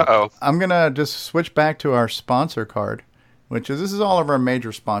 So I'm gonna just switch back to our sponsor card, which is this is all of our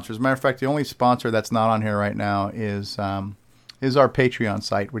major sponsors. As a matter of fact, the only sponsor that's not on here right now is our Patreon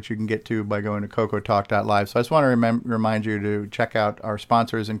site, which you can get to by going to cocotalk.live. So I just want to remind you to check out our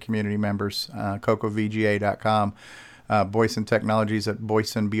sponsors and community members, cocovga.com, Boyson Technologies at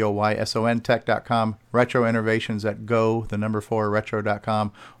Boyson, BOYSON Tech.com, Retro Innovations at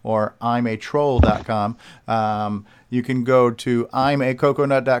go4retro.com, or I'mATroll.com. You can go to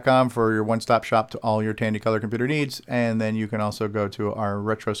I'mACoconut.com for your one-stop shop to all your Tandy Color computer needs, and then you can also go to our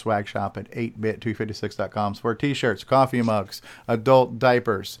retro swag shop at 8bit256.com for t-shirts, coffee mugs, adult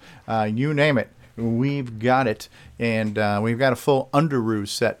diapers, you name it. We've got it, and we've got a full Underoos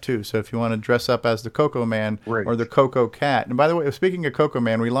set too. So if you want to dress up as the Coco Man or the Coco Cat, and by the way, speaking of Coco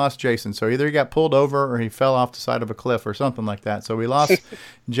Man, we lost Jason. So either he got pulled over or he fell off the side of a cliff or something like that. So we lost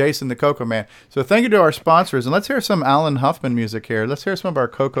Jason the Coco Man. So thank you to our sponsors, and let's hear some Alan Huffman music here. Let's hear some of our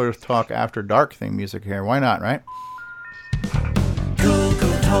Coco Talk After Dark theme music here. Why not, right?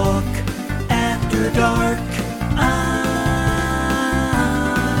 Coco Talk After Dark.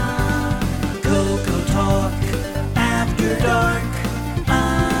 Coco Talk After Dark.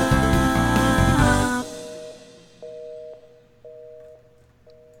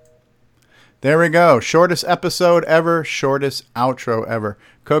 There we go. Shortest episode ever, shortest outro ever.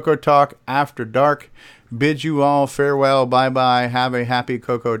 Coco Talk After Dark. Bid you all farewell, bye-bye. Have a happy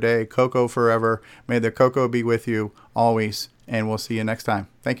Coco Day. Coco forever. May the Coco be with you always. And we'll see you next time.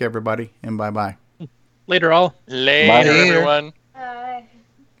 Thank you, everybody, and bye-bye. Later, all. Later, everyone. Bye.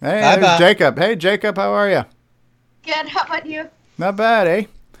 Hey, Bye-bye. there's Jacob. Hey, Jacob, how are you? Good. How about you? Not bad, eh?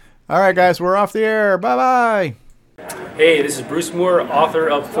 All right, guys, we're off the air. Bye-bye. Hey, this is Bruce Moore, author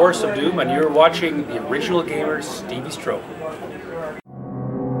of Force of Doom, and you're watching the Original Gamer, Stevie Stroh.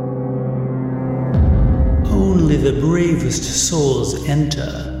 Only the bravest souls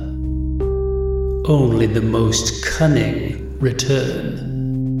enter. Only the most cunning return.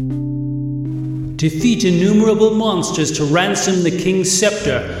 Defeat innumerable monsters to ransom the king's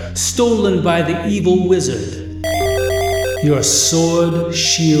scepter, stolen by the evil wizard. Your sword,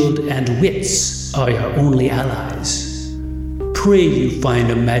 shield, and wits are your only allies. Pray you find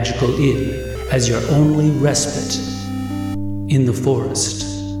a magical inn as your only respite in the forest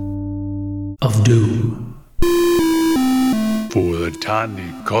of doom. For the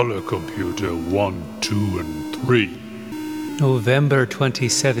Tandy Color Computer 1, 2, and 3. November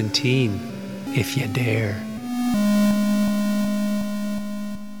 2017, if you dare.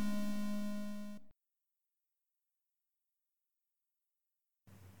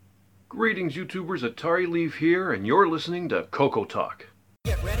 Greetings, YouTubers. Atari Leaf here, and you're listening to Coco Talk.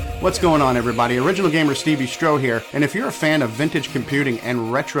 What's going on, everybody? Original Gamer Stevie Stroh here, and if you're a fan of vintage computing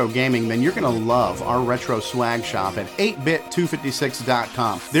and retro gaming, then you're going to love our retro swag shop at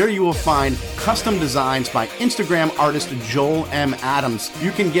 8bit256.com. There you will find custom designs by Instagram artist Joel M. Adams.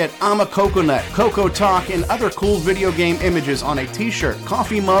 You can get I'm a Coconut, Coco Talk, and other cool video game images on a t-shirt,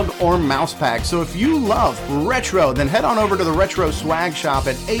 coffee mug, or mouse pad. So if you love retro, then head on over to the retro swag shop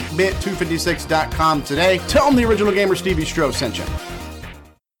at 8bit256.com today. Tell them the Original Gamer Stevie Stroh sent you.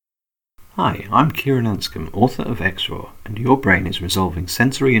 Hi, I'm Kieran Anscombe, author of XRAW, and your brain is resolving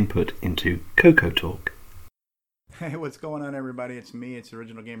sensory input into Coco Talk. Hey, what's going on, everybody? It's me. It's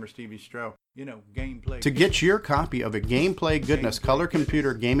Original Gamer Stevie Stroh. You know, gameplay. To get your copy of a Gameplay Goodness Color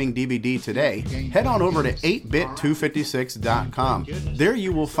Computer Gaming DVD today, head on over to 8bit256.com. There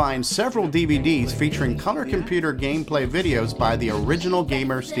you will find several DVDs featuring color computer gameplay videos by the Original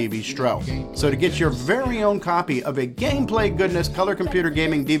Gamer Stevie Stroh. So to get your very own copy of a Gameplay Goodness Color Computer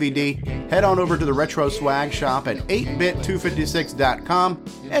Gaming DVD, head on over to the Retro Swag Shop at 8bit256.com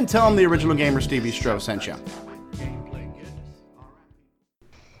and tell them the Original Gamer Stevie Stroh sent you.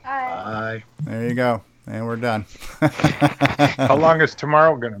 Bye. There you go. And we're done. How long is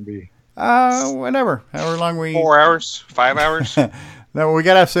tomorrow going to be? Whenever. However long we... 4 hours? 5 hours? No, we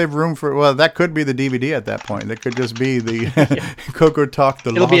got to save room for... Well, that could be the DVD at that point. It could just be the Coco Talk,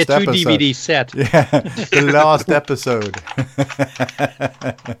 the It'll lost episode. It'll be a 2 DVD set. Yeah, the lost episode.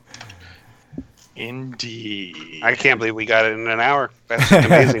 Indeed. I can't believe we got it in an hour. That's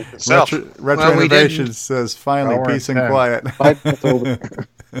amazing itself. Retro Innovations says, finally, peace and quiet.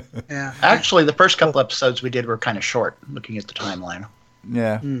 Yeah. Actually, the first couple episodes we did were kind of short, looking at the timeline.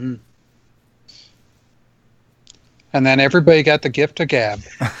 Yeah. Mm-hmm. And then everybody got the gift of gab.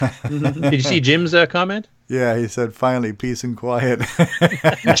 Did you see Jim's comment? Yeah, he said, finally, peace and quiet.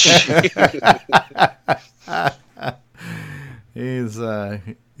 He's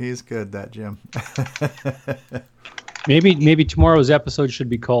good, that Jim. Maybe tomorrow's episode should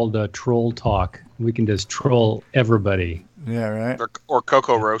be called Troll Talk. We can just troll everybody. Yeah, right. Or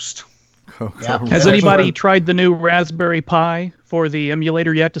Cocoa Roast. Yeah. Has anybody tried the new Raspberry Pi for the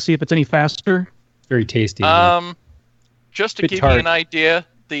emulator yet to see if it's any faster? Very tasty. Just to give you an idea,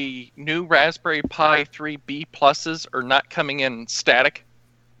 the new Raspberry Pi 3B Pluses are not coming in static,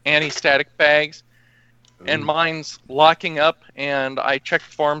 anti-static bags. And mine's locking up, and I checked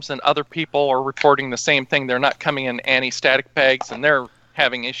forums, and other people are reporting the same thing. They're not coming in anti-static bags, and they're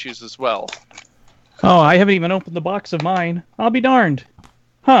having issues as well. Oh, I haven't even opened the box of mine. I'll be darned.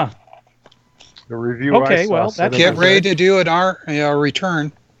 Huh. The review okay, I saw well, said that's Get ready to do an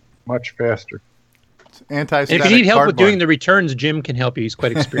return. Much faster. Anti-static if you need help cardboard. with doing the returns, Jim can help you. He's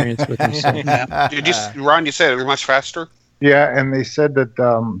quite experienced with them. So. Ron, you said it was much faster? Yeah, and they said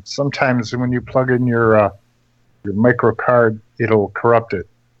that sometimes when you plug in your micro card, it'll corrupt it.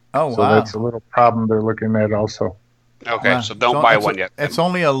 Oh, so wow. that's a little problem they're looking at also. Okay, so don't buy one yet. It's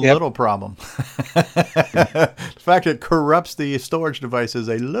only a little problem. The fact it corrupts the storage device is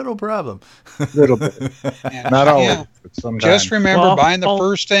a little problem. Little bit. Not always, but sometimes. Just remember, buying the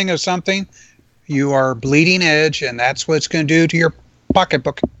first thing of something, you are bleeding edge, and that's what it's going to do to your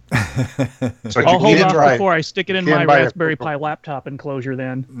pocketbook. So I'll hold off before I stick it in my Raspberry Pi laptop enclosure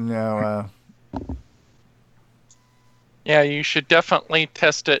then. No. Yeah, you should definitely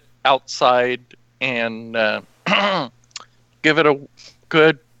test it outside and give it a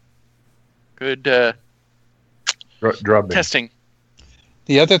good testing.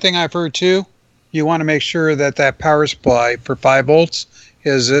 The other thing I've heard too, you want to make sure that power supply for 5 volts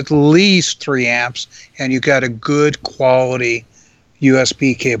is at least 3 amps, and you got a good quality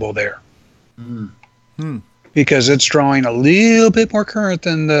USB cable there. Because it's drawing a little bit more current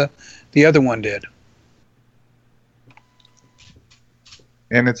than the other one did.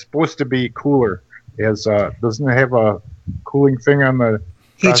 And it's supposed to be cooler. Doesn't it have a cooling thing on the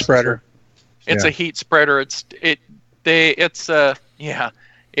heat spreader? It's a heat spreader. It's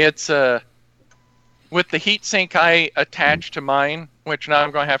with the heat sink I attached to mine, which now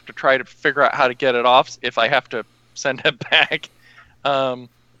I'm going to have to try to figure out how to get it off if I have to send it back. The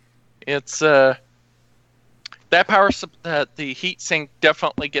heat sink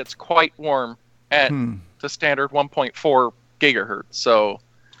definitely gets quite warm at the standard 1.4 gigahertz. So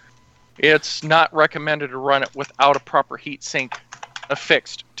it's not recommended to run it without a proper heat sink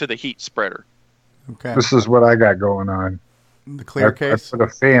affixed to the heat spreader. Okay. This is what I got going on. The clear case? I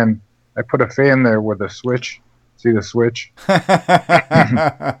put a fan there with a switch. See the switch?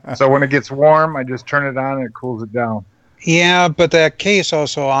 So when it gets warm, I just turn it on and it cools it down. Yeah, but that case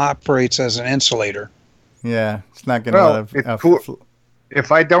also operates as an insulator. Yeah, it's not going to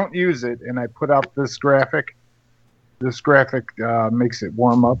if I don't use it and I put out this graphic makes it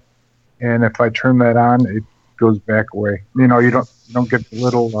warm up, and if I turn that on, it goes back away. You know, you don't get the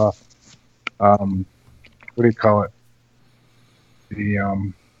little what do you call it?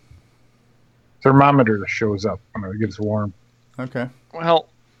 The thermometer that shows up when it gets warm. Okay. Well,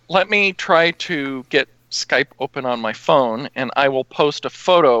 let me try to get Skype open on my phone, and I will post a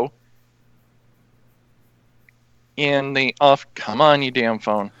photo in the off. Come on, you damn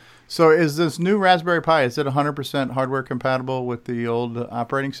phone. So is this new Raspberry Pi, is it 100% hardware compatible with the old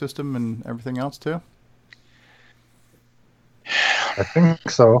operating system and everything else too? I think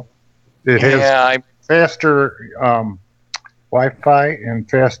so. faster Wi-Fi and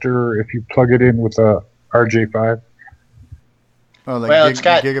faster if you plug it in with a RJ5. Oh, like well, it's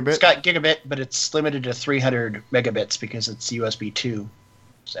got gigabit, but it's limited to 300 megabits because it's USB 2.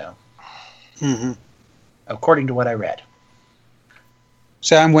 So, according to what I read.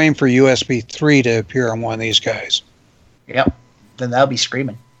 So I'm waiting for USB 3 to appear on one of these guys. Yep. Then that'll be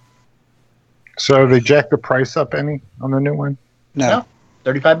screaming. So they jack the price up any on the new one? No.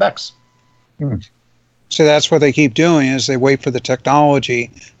 $35. So that's what they keep doing is they wait for the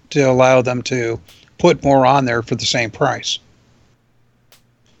technology to allow them to put more on there for the same price.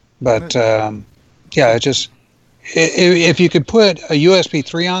 But if you could put a USB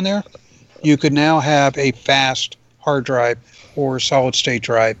 3 on there, you could now have a fast hard drive or solid state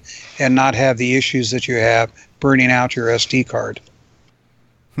drive and not have the issues that you have burning out your SD card.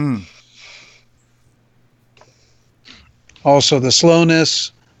 Also, the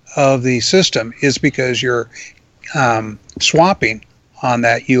slowness of the system is because you're swapping on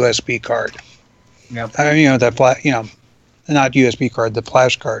that USB card. Yep. Not USB card, the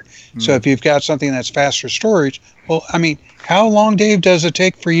flash card. So if you've got something that's faster storage, well, I mean, how long, Dave, does it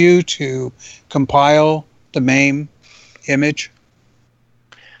take for you to compile the MAME image?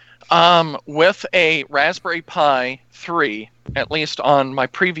 With a Raspberry Pi 3, at least on my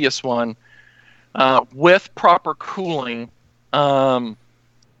previous one, with proper cooling,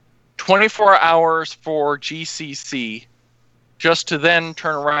 24 hours for GCC, just to then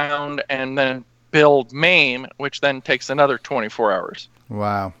turn around and then build MAME, which then takes another 24 hours.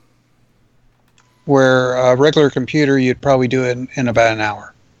 Wow. Where a regular computer, you'd probably do it in about an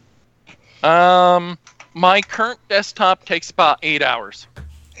hour. My current desktop takes about 8 hours.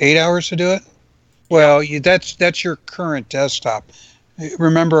 8 hours to do it? Well, that's your current desktop.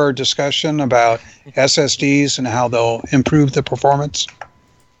 Remember our discussion about SSDs and how they'll improve the performance?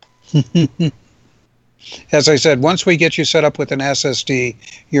 As I said, once we get you set up with an SSD,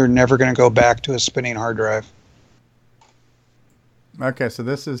 you're never going to go back to a spinning hard drive. Okay, so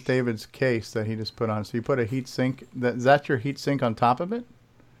this is David's case that he just put on. So you put a heat sink. Is that your heat sink on top of it?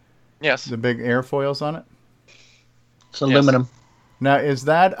 Yes. The big airfoils on it? It's aluminum. Now, is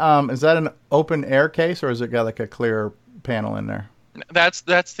that an open air case, or has it got like a clear panel in there? That's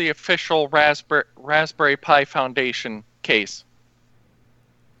the official Raspberry Pi Foundation case.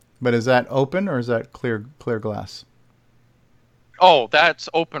 But is that open or is that clear glass? Oh, that's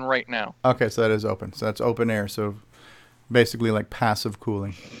open right now. Okay, so that is open. So that's open air. So basically like passive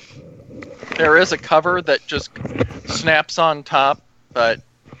cooling. There is a cover that just snaps on top, but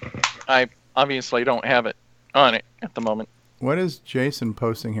I obviously don't have it on it at the moment. What is Jason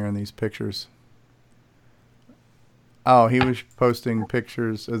posting here in these pictures? Oh, he was posting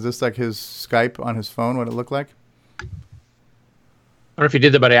pictures. Is this like his Skype on his phone, what it looked like? I don't know if he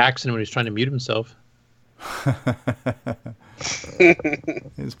did that by accident when he was trying to mute himself.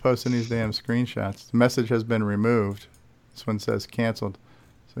 He's posting these damn screenshots. The message has been removed. This one says canceled.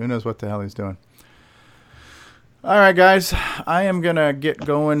 So who knows what the hell he's doing. All right, guys. I am going to get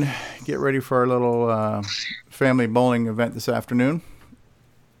going, get ready for our little family bowling event this afternoon.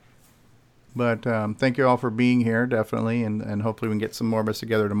 But thank you all for being here, definitely. And hopefully we can get some more of us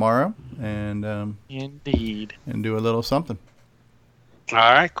together tomorrow. And indeed. And do a little something. All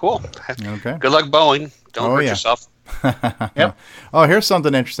right, cool. Okay. Good luck bowling. Don't hurt yourself. Yep. Oh, here's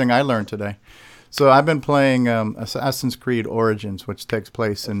something interesting I learned today. So I've been playing Assassin's Creed Origins, which takes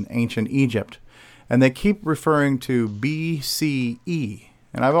place in ancient Egypt, and they keep referring to BCE.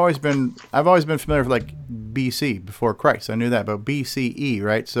 And I've always been familiar with like BC, before Christ. I knew that, but BCE,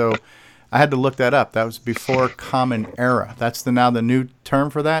 right? So I had to look that up. That was before Common Era. That's now the new term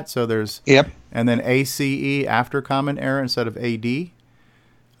for that. So there's and then ACE after Common Era instead of AD.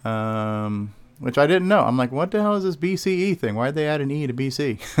 Which I didn't know. I'm like, what the hell is this BCE thing? Why'd they add an E to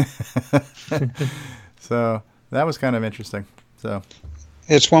BC? So that was kind of interesting. So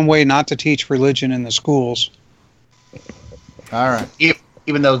it's one way not to teach religion in the schools. All right.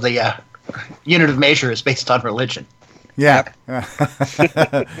 Even though the unit of measure is based on religion. Yeah.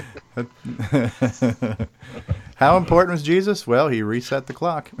 How important was Jesus? Well, he reset the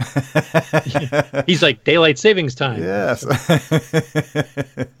clock. He's like daylight savings time. Yes.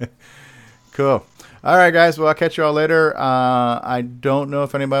 Cool. All right, guys. Well, I'll catch you all later. I don't know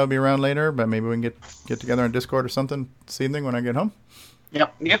if anybody will be around later, but maybe we can get together on Discord or something this evening when I get home.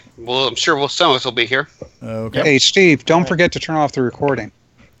 Yep. Well, I'm sure some of us will be here. Okay. Hey, Steve, don't forget to turn off the recording.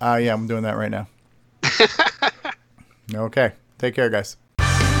 Yeah, I'm doing that right now. Okay. Take care, guys.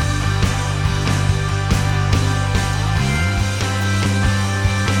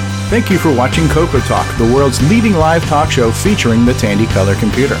 Thank you for watching Coco Talk, the world's leading live talk show featuring the Tandy Color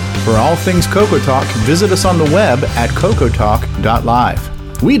Computer. For all things Coco Talk, visit us on the web at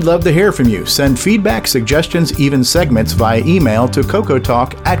cocotalk.live. We'd love to hear from you. Send feedback, suggestions, even segments via email to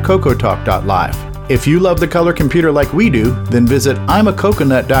cocotalk@cocotalk.live. If you love the color computer like we do, then visit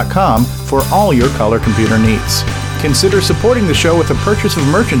imacoconut.com for all your color computer needs. Consider supporting the show with a purchase of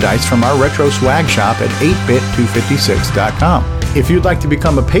merchandise from our retro swag shop at 8bit256.com. If you'd like to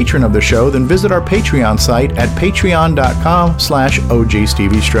become a patron of the show, then visit our Patreon site at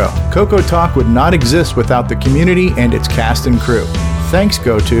patreon.com/OGStevieStro. Coco Talk would not exist without the community and its cast and crew. Thanks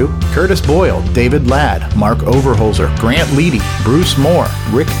go to Curtis Boyle, David Ladd, Mark Overholzer, Grant Leedy, Bruce Moore,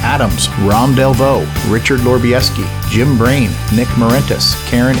 Rick Adams, Rom Delvaux, Richard Lorbieski, Jim Brain, Nick Morentis,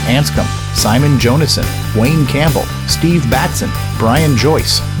 Karen Anscombe, Simon Jonason, Wayne Campbell, Steve Batson, Brian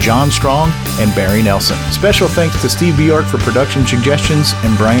Joyce, John Strong, and Barry Nelson. Special thanks to Steve Bjork for production suggestions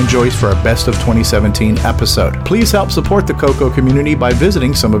and Brian Joyce for our Best of 2017 episode. Please help support the Coco community by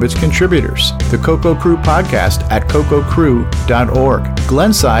visiting some of its contributors. The Coco Crew podcast at cococrew.org.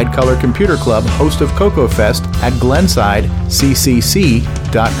 Glenside Color Computer Club, host of Coco Fest at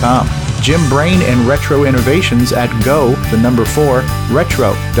glensideccc.com. Jim Brain and Retro Innovations at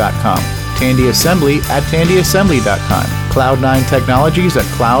go4retro.com. Tandy Assembly at tandyassembly.com. Cloud9 Technologies at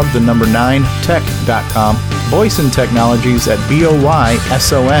cloud9tech.com. Boyson Technologies at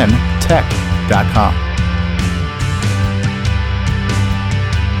boysontech.com.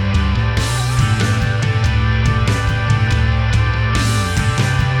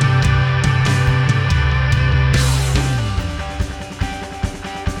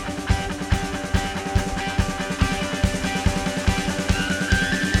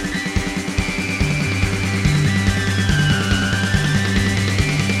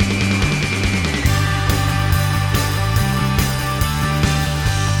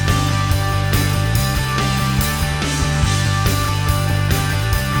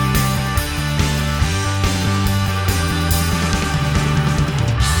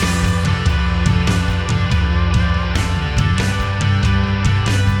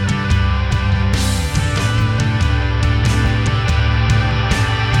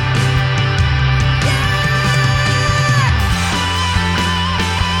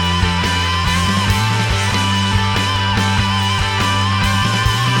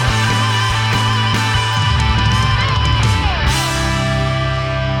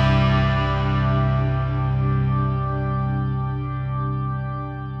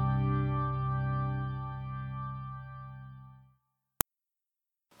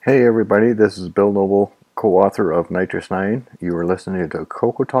 Hey everybody, this is Bill Noble, co-author of Nitrous 9. You are listening to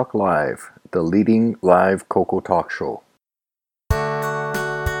Coco Talk Live, the leading live Coco Talk show.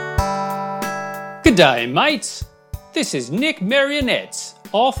 G'day mates, this is Nick Marionettes,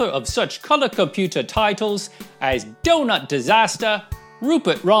 author of such color computer titles as Donut Disaster,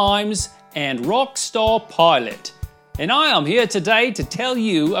 Rupert Rhymes, and Rockstar Pilot. And I am here today to tell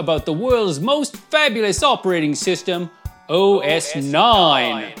you about the world's most fabulous operating system, OS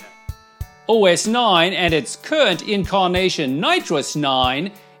 9. OS 9 and its current incarnation Nitrous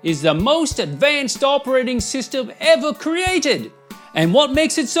 9 is the most advanced operating system ever created. And what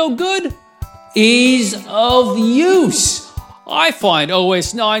makes it so good? Ease of use. I find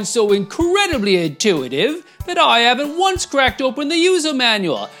OS 9 so incredibly intuitive that I haven't once cracked open the user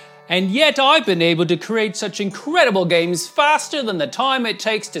manual. And yet I've been able to create such incredible games faster than the time it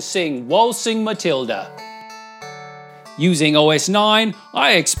takes to sing Waltzing Matilda. Using OS 9,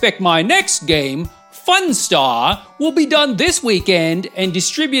 I expect my next game, Funstar, will be done this weekend and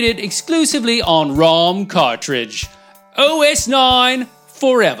distributed exclusively on ROM cartridge. OS 9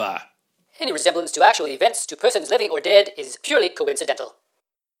 forever. Any resemblance to actual events to persons living or dead is purely coincidental.